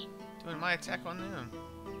 doing my attack on them.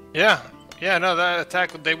 Yeah. Yeah, no, that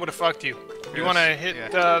attack, they would have fucked you. You want to hit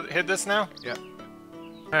hit this now? Yeah.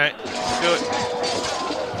 Alright, do it.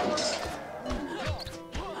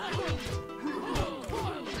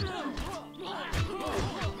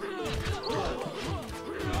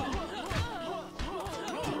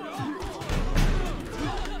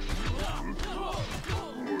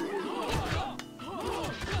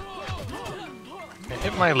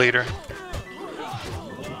 Hit my leader.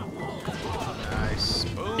 Nice.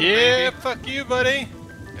 Boom, Yeah, baby. fuck you, buddy.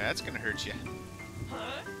 That's gonna hurt you.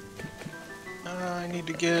 I need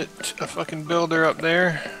to get a fucking builder up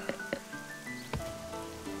there.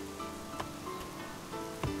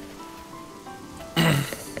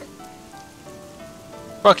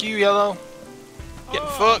 Fuck you, Yellow. Getting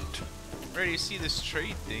fucked. Ready to see this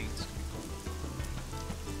trade thing.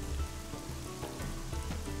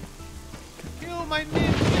 Kill my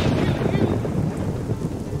men.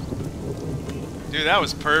 Dude, that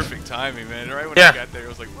was perfect timing, man. Right when I got there, it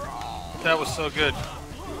was like, That was so good.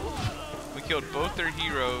 we killed both their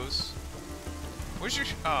heroes. Where's your?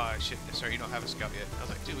 Oh shit! Sorry, you don't have a scout yet. I was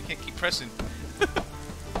like, dude, we can't keep pressing.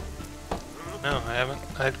 No, I haven't.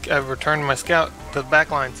 I've returned my scout to the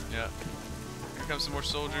back lines. Yeah. Here comes some more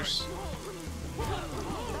soldiers.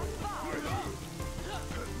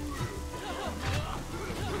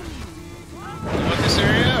 You want this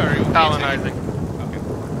area, or you Colonizing. Okay.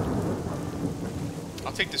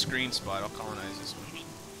 I'll take this green spot. I'll colonize this one.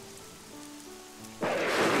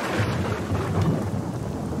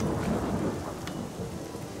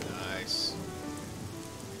 Nice.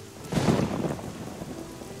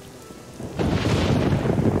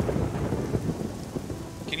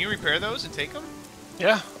 Can you repair those and take them?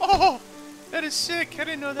 Yeah. Oh, that is sick. I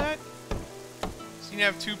didn't know that. So you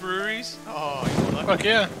have 2 breweries? Oh, you're lucky. Fuck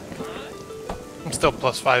yeah. I'm still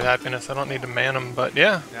 +5 happiness. I don't need to man them, but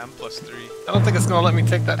yeah. Yeah, I'm +3. I don't think it's gonna let me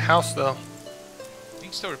take that house though. You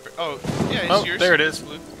can still repair. Oh, yeah, it's Oh, yours. there it is.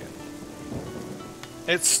 Blue.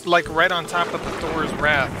 It's like right on top of the Thor's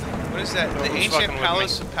Wrath. What is that? No, The who's Ancient fucking with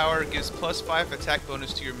Palace me? of Power gives +5 attack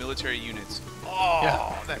bonus to your military units. Oh,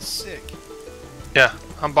 Yeah. that's sick. Yeah,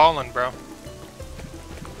 I'm balling, bro.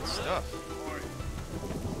 Good stuff.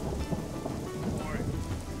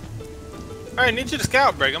 Alright, need you to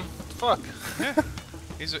scout, Brigham. Fuck. Yeah.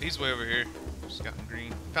 He's way over here. Just got in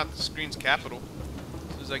green. Found the screen's capital.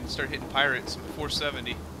 As soon as I can start hitting pirates, I'm at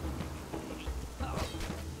 470.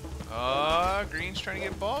 Green's trying to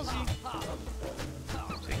get ballsy.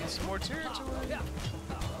 Taking some more territory.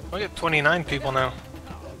 We got 29 people now.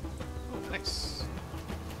 Oh, nice.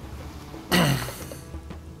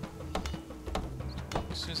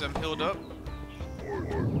 As soon as I'm healed up,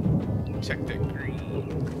 check that green.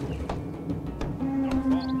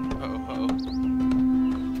 Uh-oh.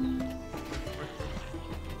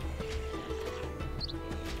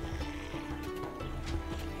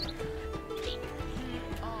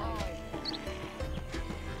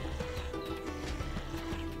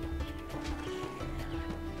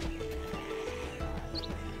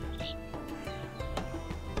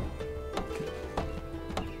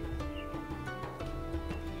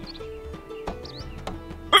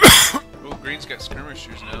 Oh, green's got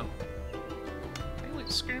skirmishers now. They like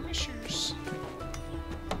skirmishers.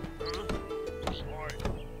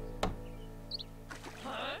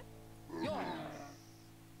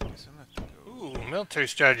 Guess I'm gonna have to go. Ooh, military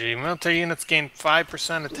strategy. Military units gain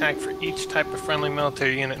 5% attack for each type of friendly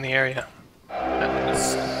military unit in the area.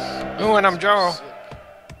 Ooh, and I'm Jarl. Sick.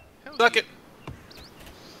 Hell Suck yeah. it.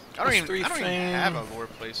 I don't even +3 have a fame. lore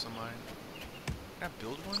place on mine. Can I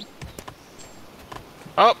build one?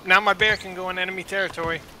 Oh, now my bear can go in enemy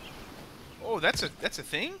territory. Oh, that's a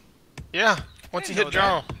thing? Yeah, once you didn't hit know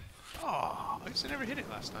Jarl. Oh, I guess I never hit it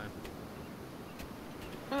last time.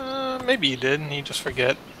 Maybe you did, and you just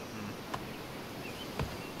forget.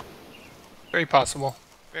 Very possible.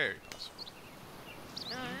 Very possible.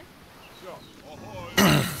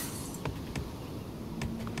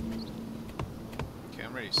 Okay,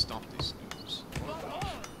 I'm ready to stomp these noobs.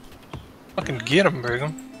 Fucking get him,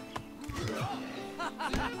 Brigham.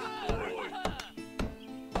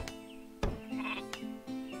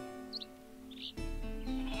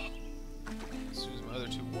 As soon as my other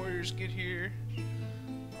 2 warriors get here,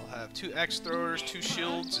 I'll have 2 axe throwers, 2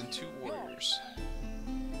 shields, and 2 warriors.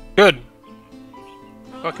 Good.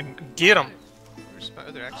 Fucking get him. Where's my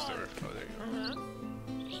other axe thrower? Oh, there you are.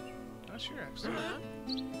 That's your axe thrower.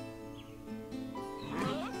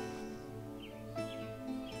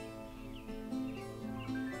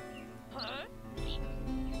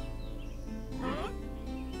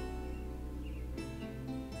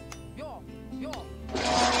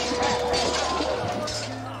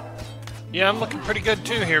 Yeah, I'm looking pretty good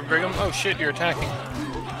too here, Brigham. Oh shit, you're attacking.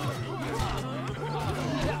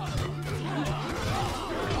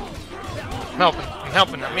 I'm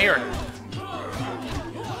helping, I'm here.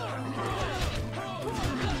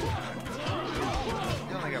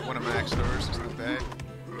 I only got one of my axe throwers, it's not bad.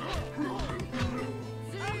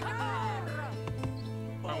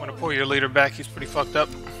 I want to pull your leader back, he's pretty fucked up.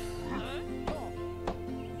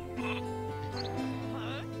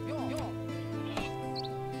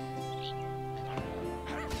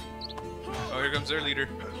 Oh, here comes their leader.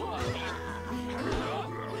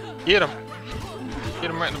 Get him.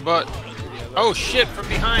 Get him right in the butt. Oh shit, from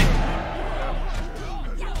behind.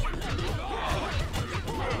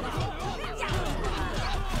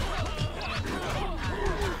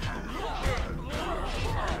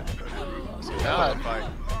 God.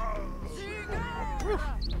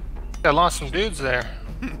 I lost some dudes there.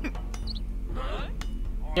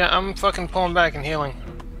 Yeah, I'm fucking pulling back and healing.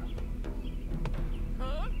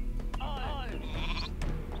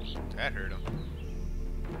 That hurt him.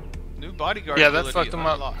 New bodyguard. Yeah, that fucked him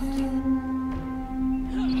up.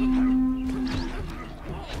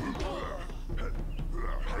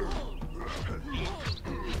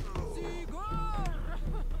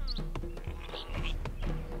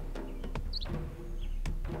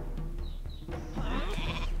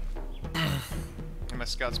 My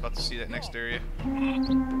scout's about to see that next area.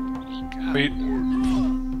 Wait.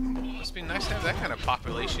 Must be nice to have that kind of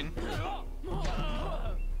population.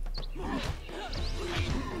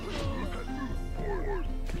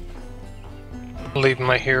 Leaving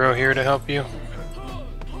my hero here to help you.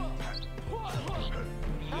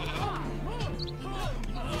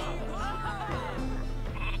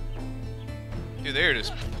 Dude, they're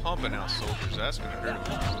just pumping out soldiers. That's gonna hurt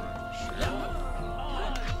them.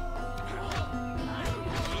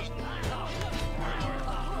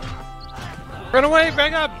 Run away,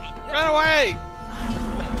 back up! Run away!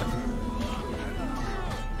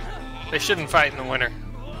 They shouldn't fight in the winter.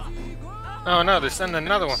 Oh no, they're sending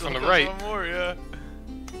another one from the right. One more, yeah.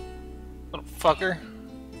 Little fucker.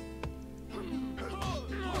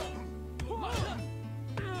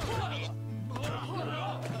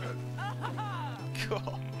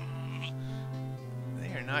 Cool.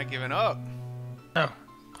 They are not giving up. No.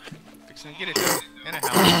 Fixing to get it in a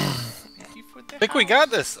house. Thank you for the I think we got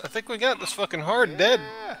this. I think we got this fucking hard dead.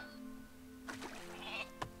 Yeah.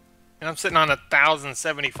 And I'm sitting on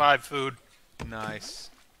 1,075 food. Nice.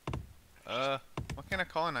 Why can't I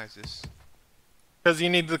colonize this? Because you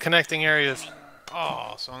need the connecting areas.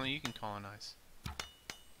 Oh, so only you can colonize.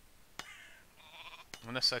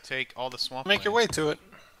 Unless I take all the swamp. Make your way to it.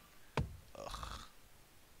 Ugh.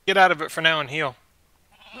 Get out of it for now and heal.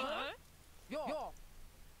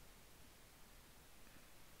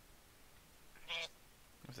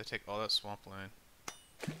 If I take all that swampland.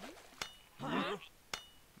 Okay, well,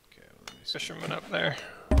 let me see. Fisherman up there.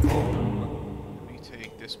 Let me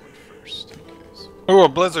take this one first. Okay, so Ooh, a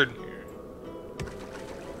blizzard. here.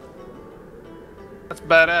 That's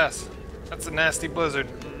badass. That's a nasty blizzard.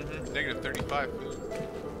 Negative 35 food.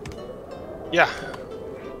 Yeah.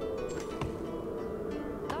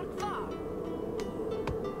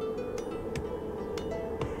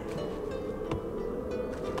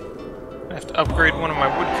 I have to upgrade one of my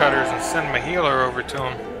woodcutters and send my healer over to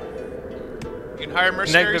him. You can hire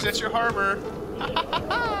mercenaries at your harbor.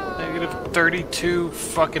 Negative 32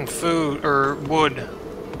 fucking food, or wood.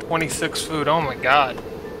 26 food, oh my god.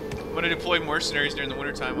 I'm gonna deploy mercenaries during the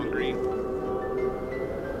wintertime on green.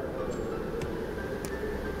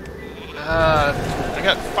 I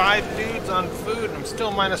got 5 dudes on food and I'm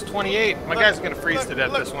still minus 28. My guy's gonna freeze to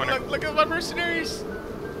death this winter. Look at my mercenaries!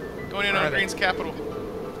 Going in on green's capital.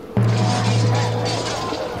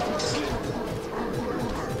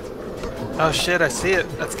 Oh shit, I see it.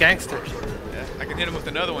 That's gangsters. Yeah, I can hit him with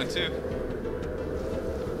another one too.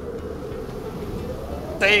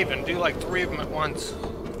 Save and do like 3 of them at once.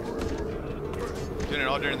 Doing it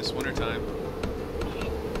all during this winter time.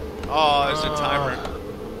 Oh, there's a timer.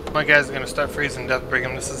 My guy's gonna start freezing to death,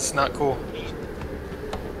 Brigham. This is not cool.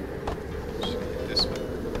 This one.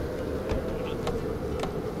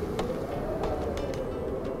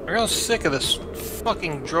 I'm real sick of this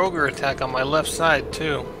fucking Droger attack on my left side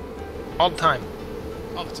too. All the time.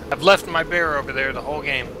 All the time. I've left my bear over there the whole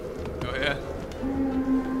game. Oh yeah.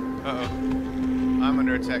 Uh oh. I'm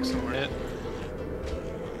under attack somewhere. Yeah.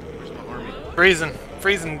 Where's my army? Freezing.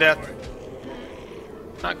 Freezing death.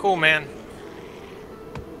 Not cool, man.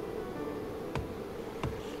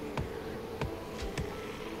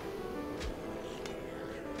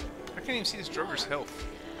 I can't even see this Droger's health.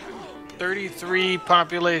 33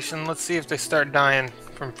 population. Let's see if they start dying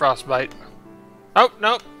from frostbite. Oh,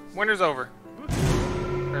 nope. Winter's over.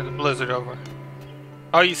 Or the blizzard over.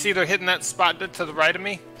 Oh, you see they're hitting that spot to the right of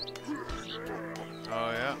me?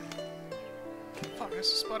 Oh, yeah. Fuck,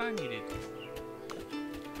 that's the spot I needed.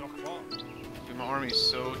 Dude, my army's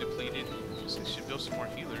so depleted. I should build some more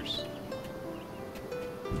healers.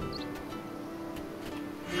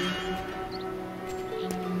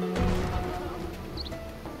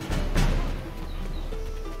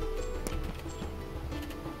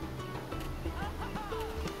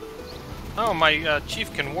 Oh, my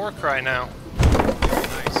chief can war cry now.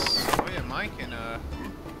 Nice. Oh yeah, mine can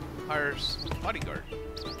hire bodyguard.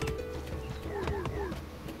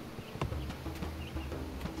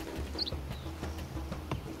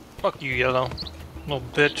 Fuck you, yellow. Little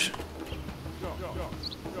bitch.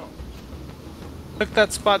 Took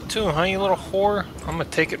that spot too, huh, you little whore? I'm gonna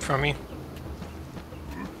take it from you.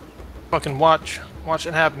 Fucking watch. Watch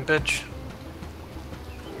it happen, bitch.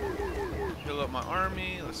 Fill up my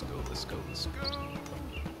army. Let's go, let's go, let's go.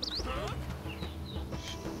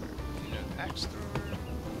 Need an axe thrower.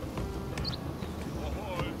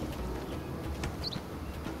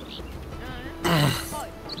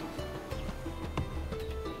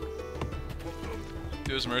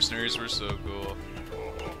 Those mercenaries were so cool.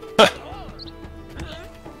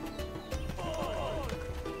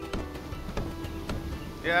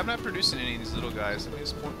 Yeah, I'm not producing any of these little guys. I mean,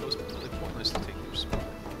 it's really pointless to take their spot.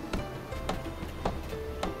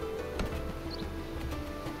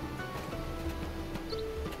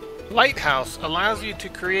 Lighthouse allows you to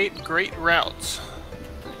create great routes.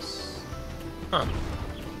 Huh.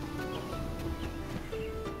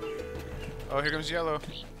 Oh, here comes yellow.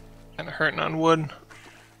 Kinda hurting on wood.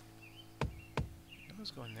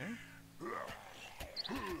 Yellow's going there.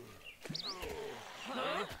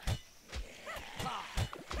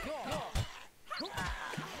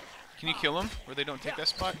 Can you kill them where they don't take that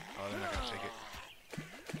spot? Oh, they're not gonna take it.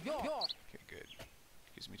 Okay, good.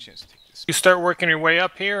 Gives me a chance to take this. You start working your way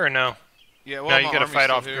up here or no? Yeah, well, No, my you gotta army's fight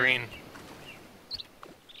still off here. green.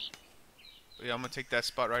 Yeah, I'm gonna take that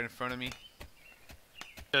spot right in front of me.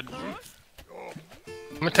 Good. I'm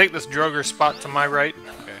gonna take this Droger spot to my right.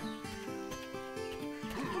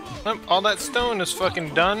 Okay. All that stone is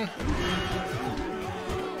fucking done.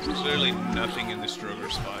 There's literally nothing in this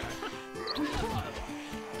Droger spot.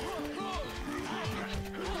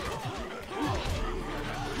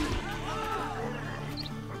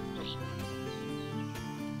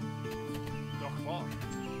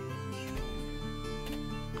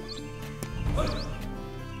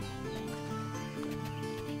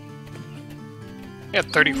 We got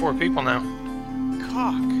 34 people now.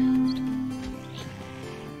 Cock.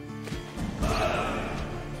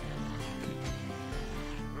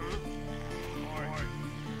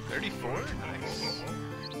 Nice.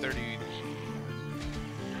 30.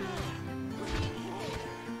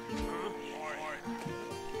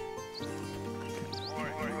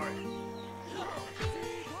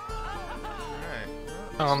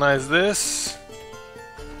 Alright. Colonize this.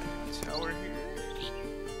 Tower here.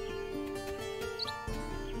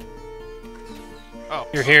 Oh.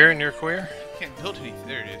 You're here and you're queer. Can't build anything.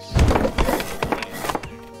 There it is.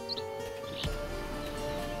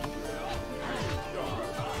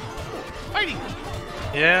 Fighting!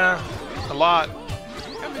 Yeah, a lot.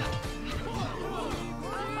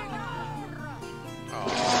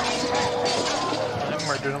 Oh, I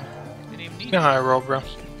murdered him. didn't even need You know how I roll, bro. Ooh,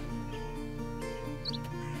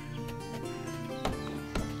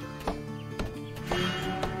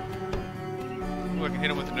 I can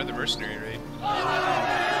hit him with another mercenary raid.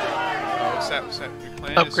 Oh, what's that? What's that? Your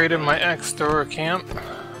clan is Upgraded my X thrower camp.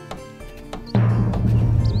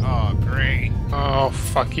 Oh, great. Oh,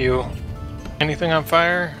 fuck you. Anything on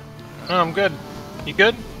fire? Oh, I'm good. You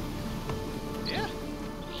good? Yeah.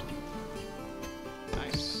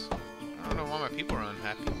 Nice. I don't know why my people are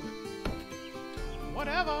unhappy.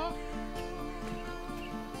 Whatever.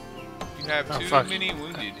 You have Oh, too fuck. many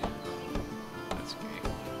wounded. That's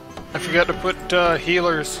okay. I forgot to put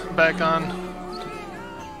healers back on.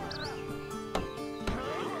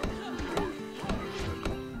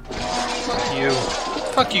 Fuck you.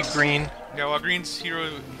 Fuck you, Green. Yeah, while Green's hero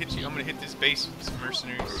hits you, I'm gonna hit this base with some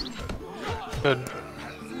mercenaries. Good.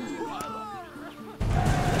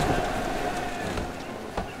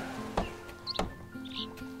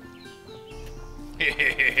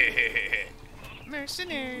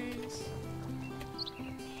 Mercenaries.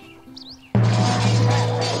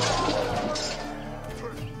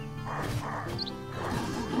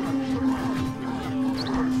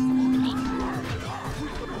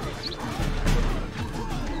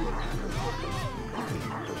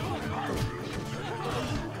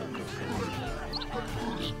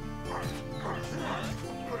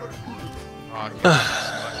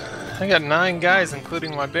 I got 9 guys,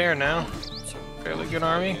 including my bear now. Fairly good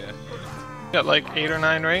army. Yeah. Got like 8 or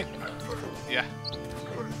 9, right? Yeah.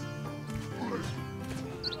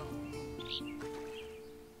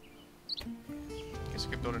 Guess I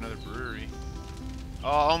could build another brewery. Oh,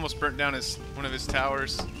 I almost burnt down one of his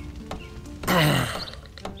towers.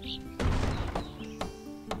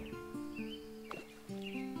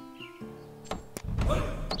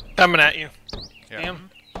 Coming at you. Yeah. Damn.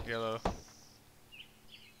 Yellow.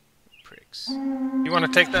 Pricks. You want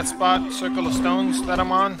to take that spot, circle of stones that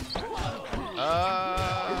I'm on? No,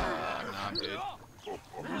 I'm good.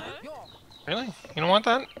 Really? You don't want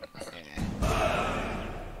that?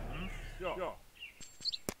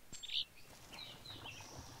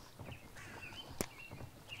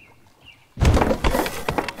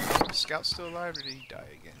 Is Scout still alive or did he die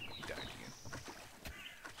again? He died again.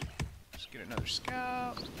 Let's get another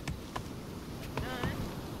scout.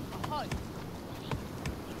 Ahoy.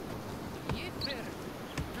 Yippee.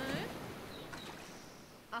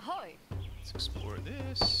 Ahoy. Let's explore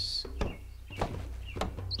this.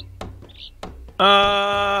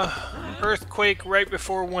 Earthquake right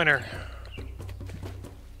before winter.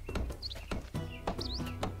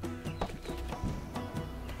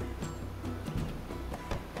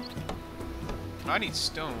 I need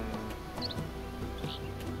stone.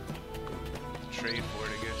 Trade for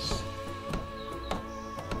it, I guess.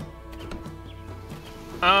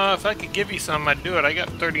 If I could give you some, I'd do it. I got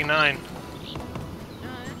 39.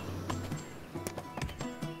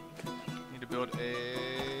 Need to build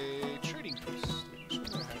a trading post. Which one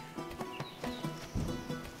do I have?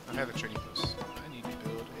 I have a trading post. I need to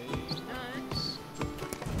build a.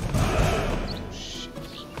 Oh, shit.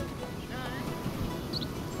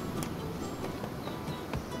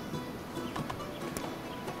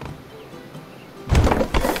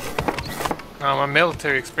 My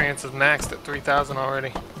military experience is maxed at 3,000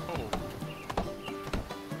 already. Oh.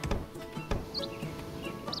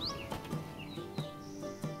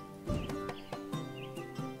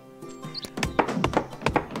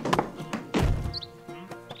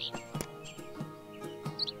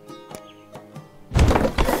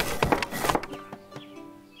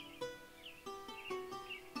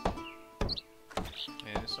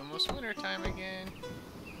 And it's almost winter time again.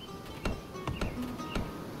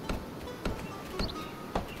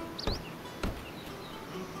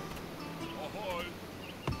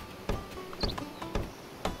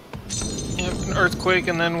 Yep, an earthquake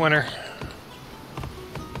and then winter.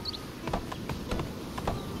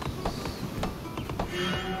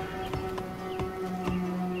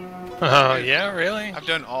 Oh, yeah, really? I've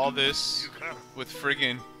done all this with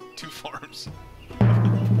friggin' 2 farms.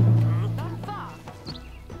 Not far.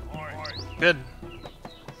 Good.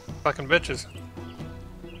 Fucking bitches.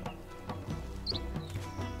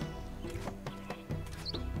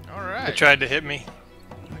 They Alright. tried to hit me.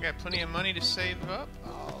 I got plenty of money to save up.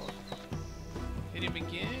 I'll hit him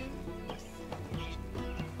again.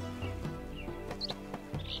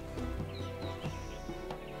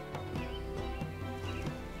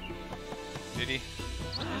 Did he?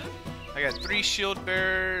 I got 3 shield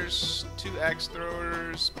bearers, 2 axe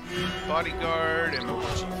throwers, bodyguard, and mobile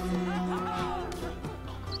chief.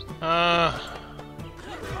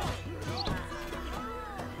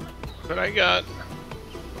 But I got...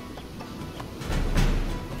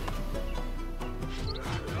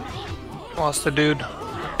 Lost the dude.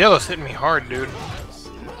 Yellow's hitting me hard, dude.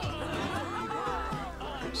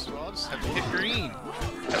 So I'll just have to hit green.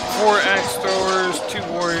 4 axe throwers, 2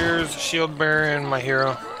 warriors, shield bearer, and my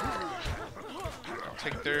hero. I'll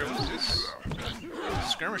take their, what's this?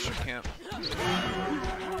 Skirmisher camp.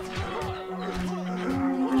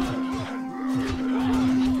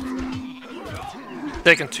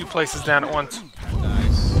 Taking 2 places down at once.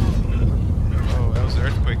 Nice. Oh, that was the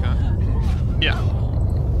earthquake, huh? Yeah.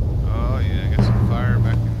 Oh yeah, I got some fire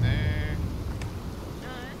back in there.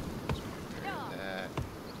 That.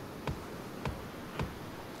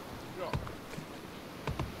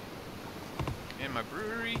 And my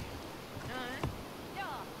brewery.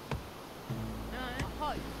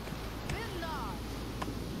 Ahoy. Vinland.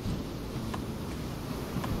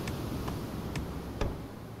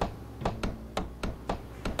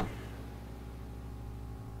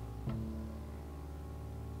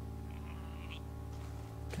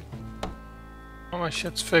 All my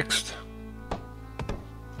shit's fixed.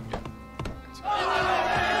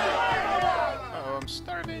 Uh-oh, I'm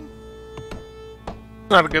starving.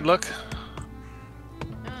 Not a good look.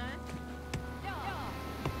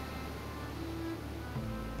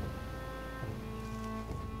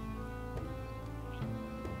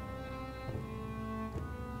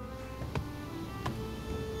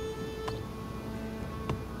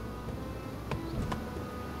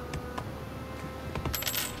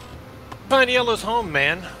 Find Yellow's home,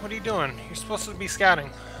 man. What are you doing? You're supposed to be scouting.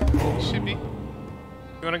 Should be. You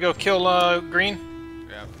wanna go kill Green?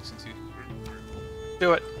 Yeah, I'm fixing to.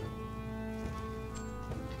 Do it.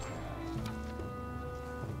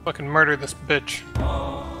 Fucking murder this bitch.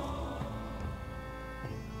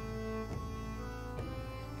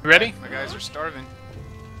 You ready? My guys are starving.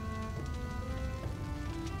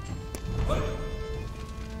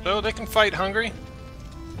 So they can fight hungry.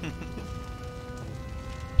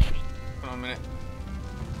 Hold on a minute.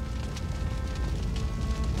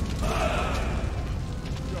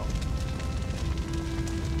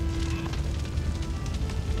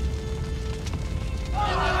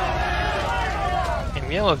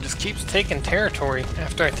 And Yellow just keeps taking territory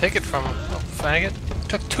after I take it from him. Oh, faggot.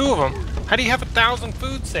 Took 2 of them. How do you have 1,000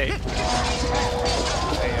 food saved?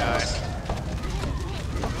 AI.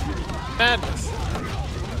 Madness.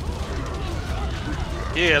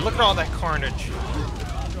 Yeah, look at all that carnage.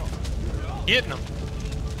 Getting them.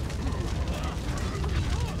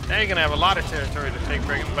 Now you're gonna have a lot of territory to take,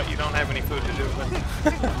 Brigham, but you don't have any food to do it with.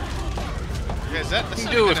 Yeah, that's You can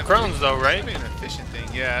not do it even with crones, though, right? That'd be an efficient thing.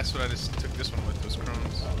 Yeah, that's what I just took this one with, those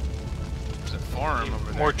crones. There's a farm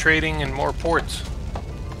over there. More trading and more ports.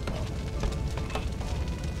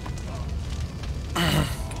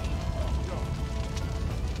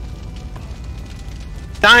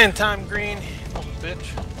 Dying time, Green. Oh,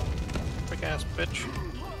 bitch. Quick ass bitch.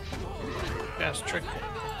 Quick ass trick.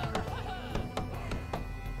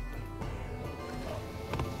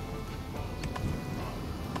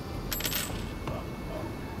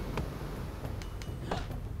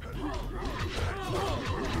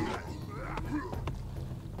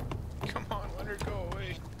 Come on, let her go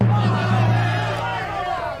away.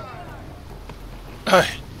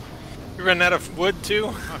 You run out of wood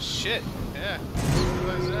too? Oh shit! Yeah.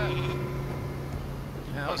 What is that?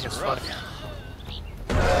 Yeah, that was Fuck. rough.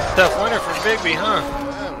 Tough winter for Bigby, huh?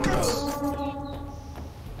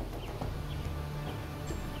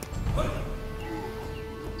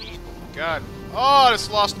 God. Oh, I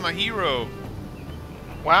just lost my hero.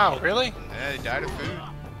 Wow, really? Yeah, he died of food.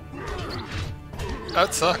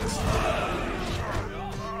 That sucks.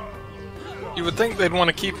 You would think they'd want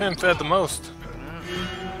to keep him fed the most.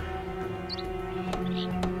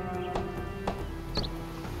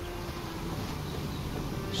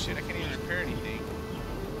 Shit, I can't even repair anything.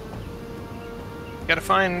 Gotta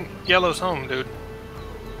find Yellow's home, dude.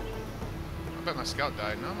 I bet my scout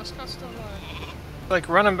died. No, my scout's still alive. Like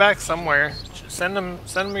running back somewhere. Send him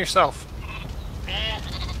yourself.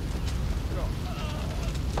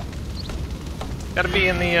 Gotta be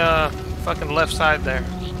in the fucking left side there.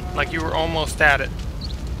 Like you were almost at it.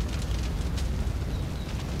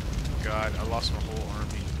 God, I lost my whole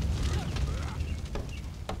army.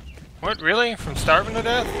 What, really? From starving to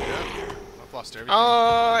death? Yeah, I've lost everything.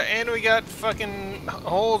 And we got fucking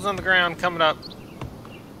holes in the ground coming up.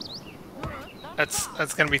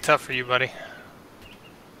 That's gonna be tough for you, buddy.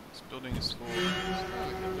 This building is full.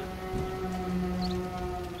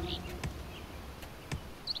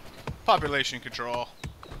 Population control.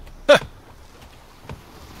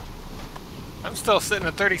 I'm still sitting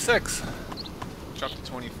at 36. Drop to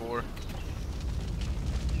 24.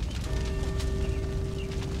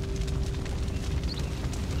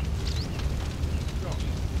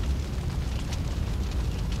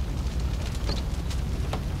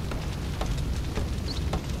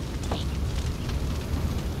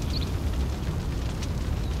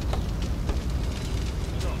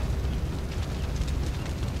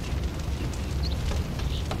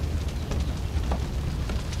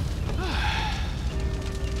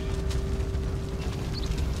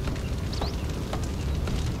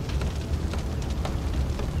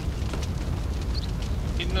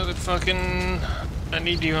 Another fucking... I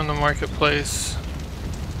need you on the marketplace.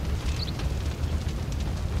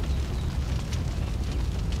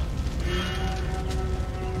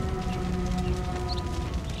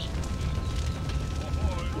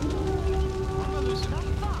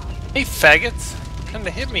 Hey faggots! Come to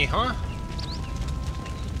hit me, huh?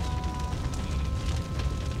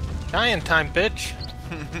 Dying time, bitch!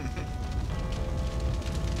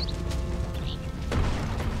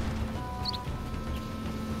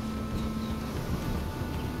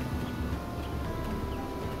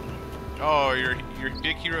 Oh, your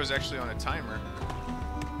big hero is actually on a timer.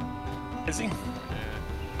 Is he? Yeah.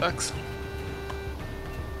 Sucks.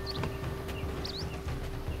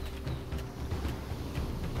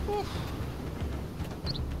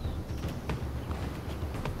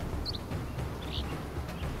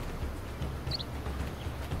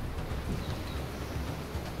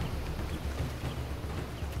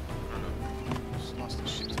 Just lost a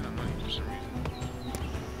shit ton of money for some reason.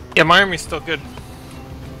 Yeah, my army's still good.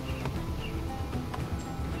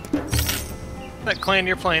 That clan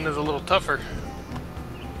you're playing is a little tougher.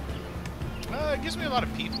 It gives me a lot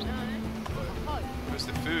of people. Because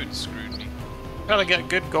the food screwed me. Gotta get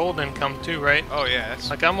good gold income too, right? Oh yeah, that's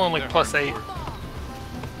Like I'm only they're plus 8. hardcore.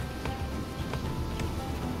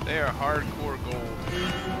 They are hardcore gold.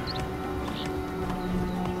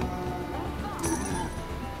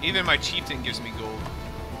 Even my chieftain gives me gold.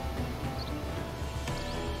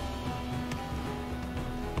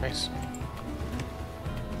 Nice.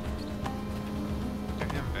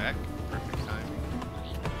 Got him back. Perfect timing.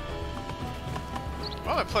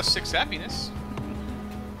 Oh, at plus 6 happiness.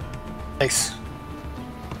 Nice. I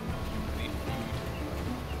need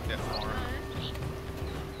food. That farm.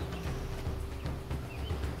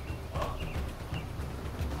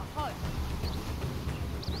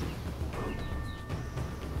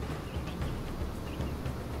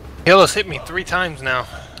 Yellow's hit me 3 times now.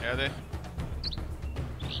 Yeah, they.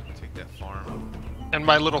 Take that farm. And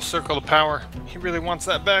my little circle of power. He really wants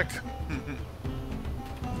that back.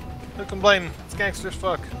 Who can blame him? It's gangster as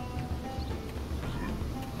fuck.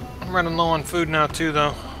 I'm running low on food now too,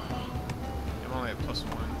 though. I'm only at plus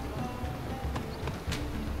 1.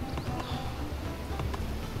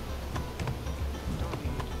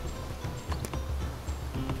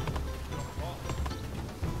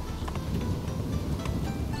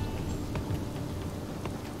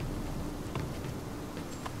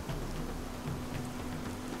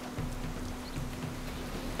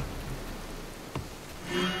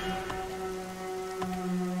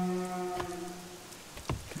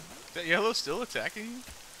 Is that yellow still attacking you?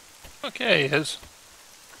 Okay, he is.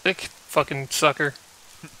 Thick fucking sucker.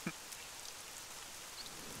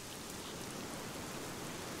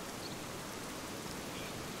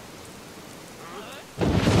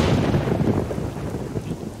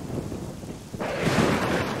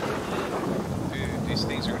 Dude, these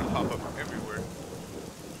things are gonna pop up everywhere.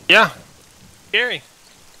 Yeah. Scary.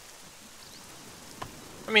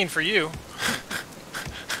 I mean, for you.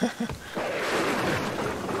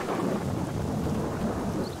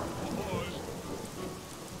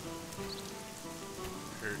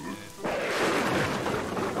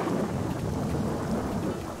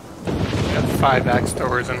 I got 5 axe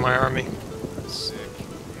throwers in my army. That's sick.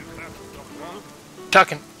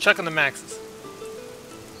 Chucking the maxes.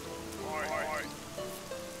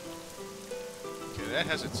 Okay, that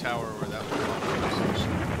has a tower where that would be.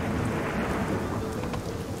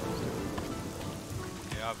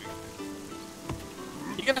 Yeah, I'll be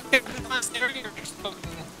good. You gonna pick the last area or just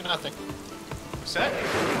nothing? What's that?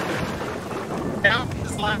 Down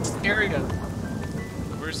his last area.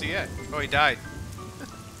 Where's he at? Oh, he died.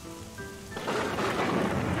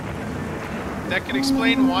 That could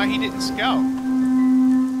explain why he didn't scout.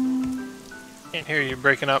 Can't hear you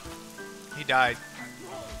breaking up. He died.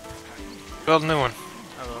 Build a new one.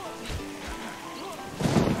 Hello.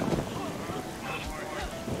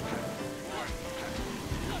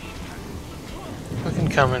 Fucking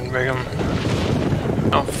coming, Brigham.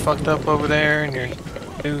 All fucked up over there in your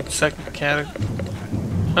new second category.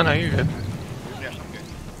 Oh no, you're good. Yeah, I'm good.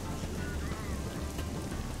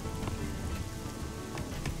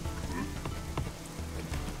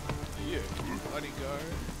 Yeah, bodyguard.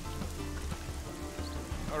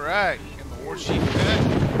 Alright, got the war chief back.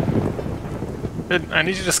 Good. I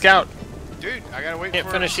need you to scout. Dude, I gotta wait Can't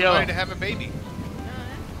for finish somebody yellow. to have a baby.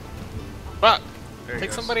 Fuck. There he Take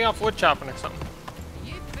goes. somebody off wood chopping or something.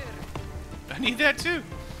 I need that too.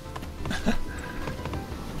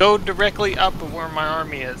 Go directly up of where my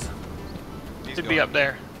army is. He's Should going. be up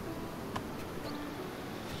there.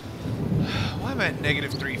 Why am I at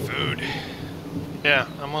 -3 food? Yeah,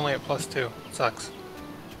 I'm only at +2. Sucks.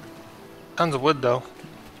 Tons of wood though.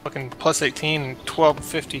 Fucking +18 and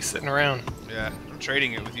 1250 sitting around. Yeah, I'm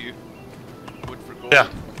trading it with you. Wood for gold. Yeah.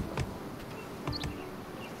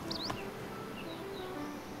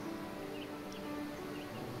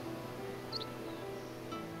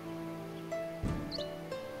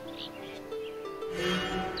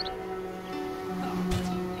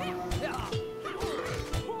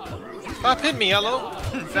 Stop hitting me, yellow,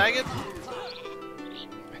 faggot.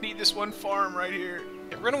 I need this one farm right here.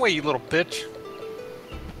 Yeah, run away, you little bitch.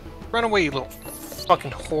 Run away, you little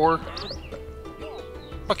fucking whore.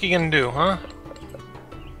 What you gonna do, huh?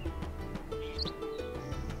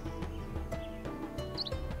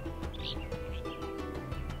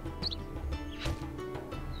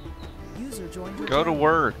 User joined your Go to channel.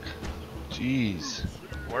 work. Jeez.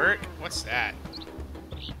 Work? What's that?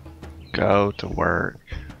 Go to work.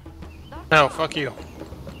 No, fuck you.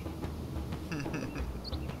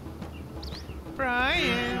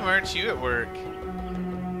 Brian, why aren't you at work?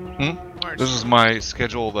 March. This is my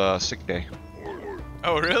scheduled sick day.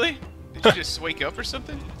 Oh, really? Did you just wake up or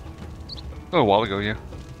something? Oh, a while ago, yeah.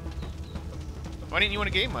 Why didn't you win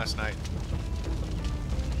a game last night?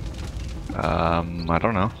 I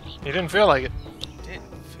don't know. You didn't feel like it.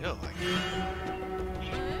 Didn't feel like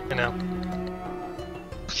it. You know.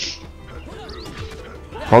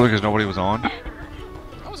 Probably because nobody was on.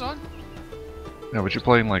 I was on. Yeah, but you're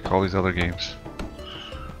playing like all these other games.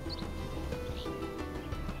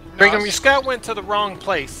 Brigham, your scout went to the wrong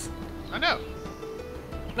place. I know.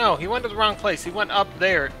 No, he went to the wrong place. He went up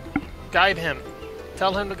there. Guide him.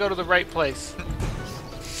 Tell him to go to the right place.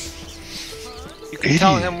 You can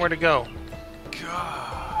tell him where to go.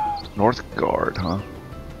 God. Northgard, huh?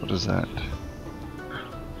 What is that?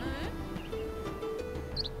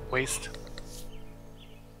 Waste.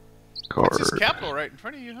 Guard. It's his capital right in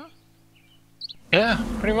front of you, huh? Yeah,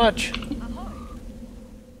 pretty much.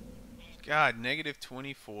 God, negative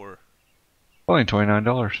 24. Only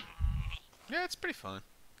 $29. Yeah, it's pretty fun.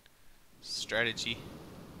 Strategy.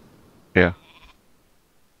 Yeah.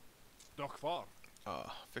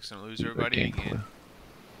 Oh, fixing to lose everybody again.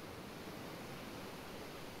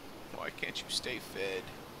 Why can't you stay fed?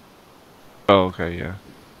 Oh, okay, yeah.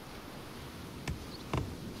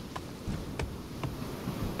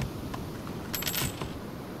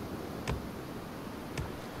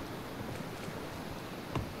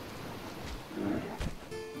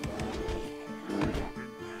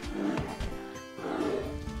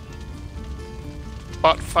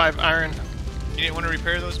 Bought 5 iron. You didn't want to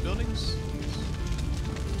repair those buildings?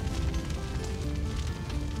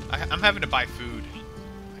 I'm having to buy food.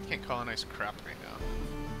 I can't colonize crap right now.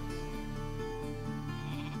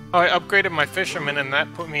 Oh, I upgraded my fisherman and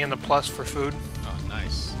that put me in the plus for food. Oh,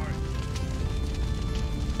 nice.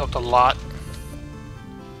 Helped a lot.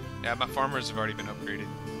 Yeah, my farmers have already been upgraded.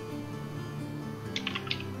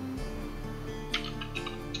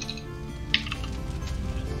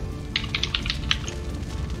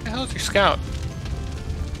 Where the hell's your scout?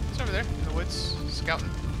 It's over there in the woods, scouting.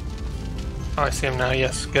 Oh, I see him now.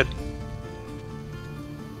 Yes, good.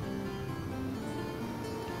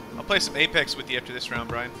 I'll play some Apex with you after this round,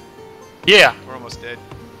 Brian. Yeah. We're almost dead.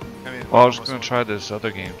 I mean, Well, I was almost gonna won. try this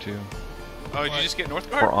other game too. Oh, did you just get For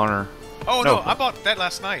Northgard? Honor. Oh No. no, I bought that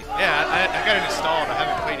last night. Yeah, I got it installed. I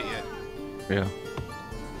haven't played it yet.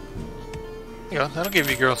 Yeah. Yeah, that'll give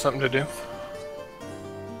you girls something to do.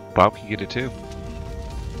 Bob can get it too.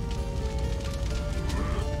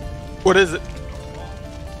 What is it?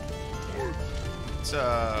 It's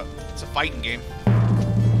a fighting game.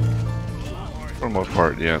 For the most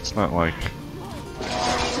part, yeah. It's not like.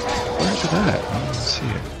 Where's it at? I don't see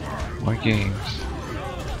it. My games.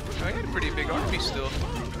 Oh, I had a pretty big army still.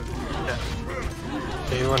 Yeah,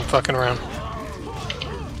 you weren't fucking around.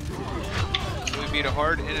 We beat a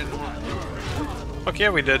hard and a normal. Fuck yeah,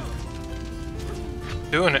 we did.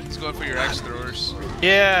 Doing it. Let's go for your axe throwers.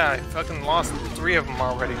 Yeah, I fucking lost 3 of them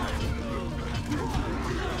already.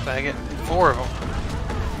 Faggot. 4 of them.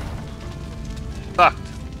 Fucked.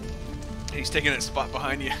 He's taking a spot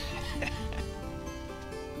behind you.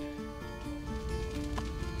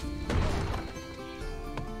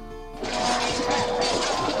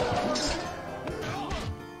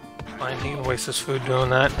 Fine, he can waste his food doing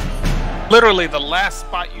that. Literally, the last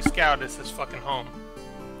spot you scout is his fucking home.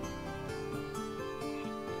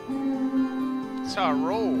 That's how I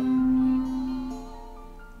roll.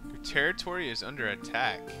 Your territory is under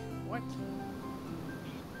attack. What?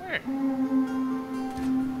 Where?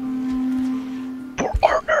 For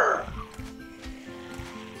Honor.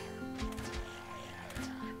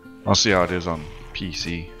 I'll see how it is on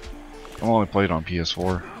PC. I've only played on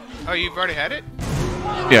PS4. Oh, you've already had it?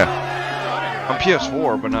 Yeah. On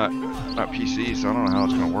PS4, but not PC, so I don't know how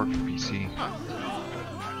it's gonna work for PC.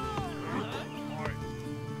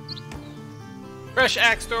 Fresh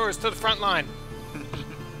axe throwers to the front line.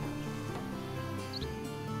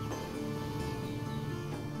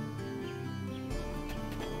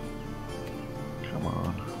 Come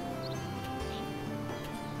on.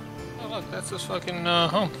 Oh look, that's his fucking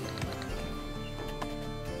home.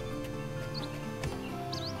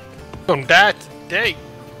 Gonna die today.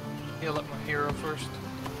 Heal up my hero first.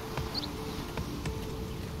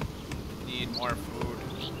 Need more food.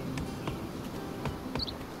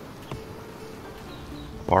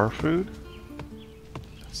 Bar food?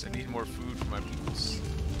 Yes, I need more food for my peoples.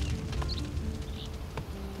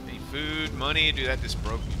 Need food, money, dude, that just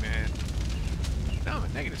broke me, man. Now I'm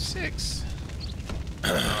at -6.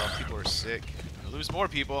 Oh, people are sick. I lose more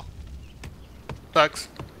people. Sucks.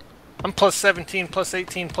 I'm plus 17, plus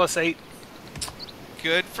 18, plus 8.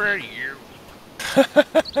 Good for you.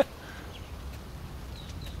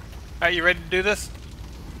 Alright, you ready to do this?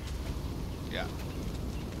 Yeah.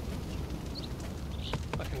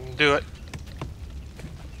 Fucking do it.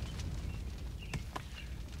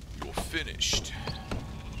 You're finished.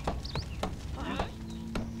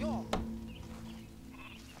 Yo.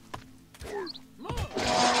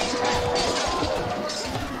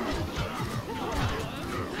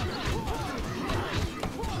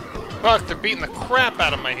 Fuck, they're beating the crap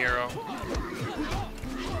out of my hero.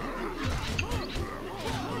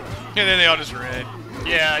 And then they all just ran.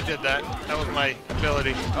 Yeah, I did that. That was my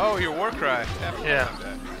ability. Oh, your war cry. Yeah.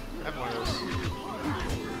 I have one of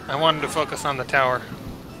those. I wanted to focus on the tower.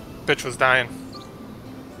 Bitch was dying.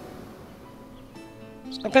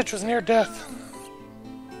 The bitch was near death.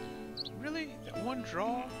 Really? That one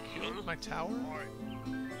draw killed my tower?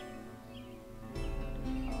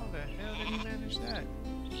 How the hell did he manage that?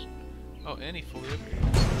 Oh, and he fully upgraded.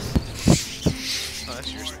 Oh,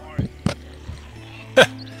 that's yours. Oh,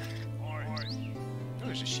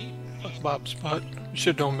 there's a sheep. Fuck Bob's spot.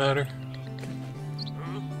 Shit don't matter.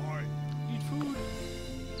 Need food.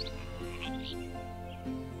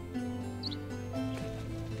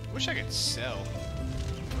 Wish I could sell.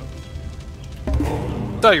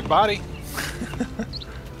 Sell your body.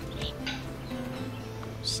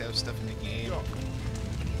 Sell stuff in the game.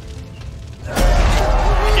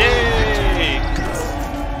 Yay!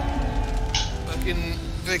 Fucking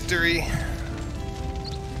victory.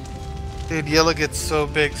 Dude, yellow gets so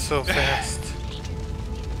big so fast.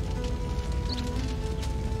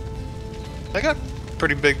 I got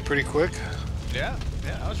pretty big pretty quick. Yeah,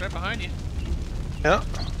 I was right behind you. Yeah.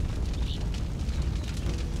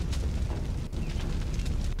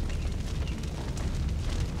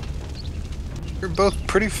 You're both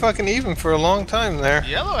pretty fucking even for a long time there.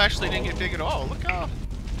 Yellow actually didn't get big at all. Look how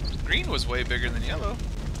green was way bigger than yellow.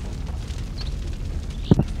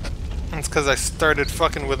 That's because I started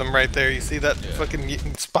fucking with him right there. You see that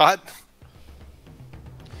fucking spot?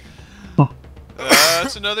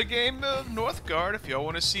 That's another game of Northgard. If y'all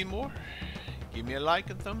want to see more, give me a like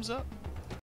and thumbs up.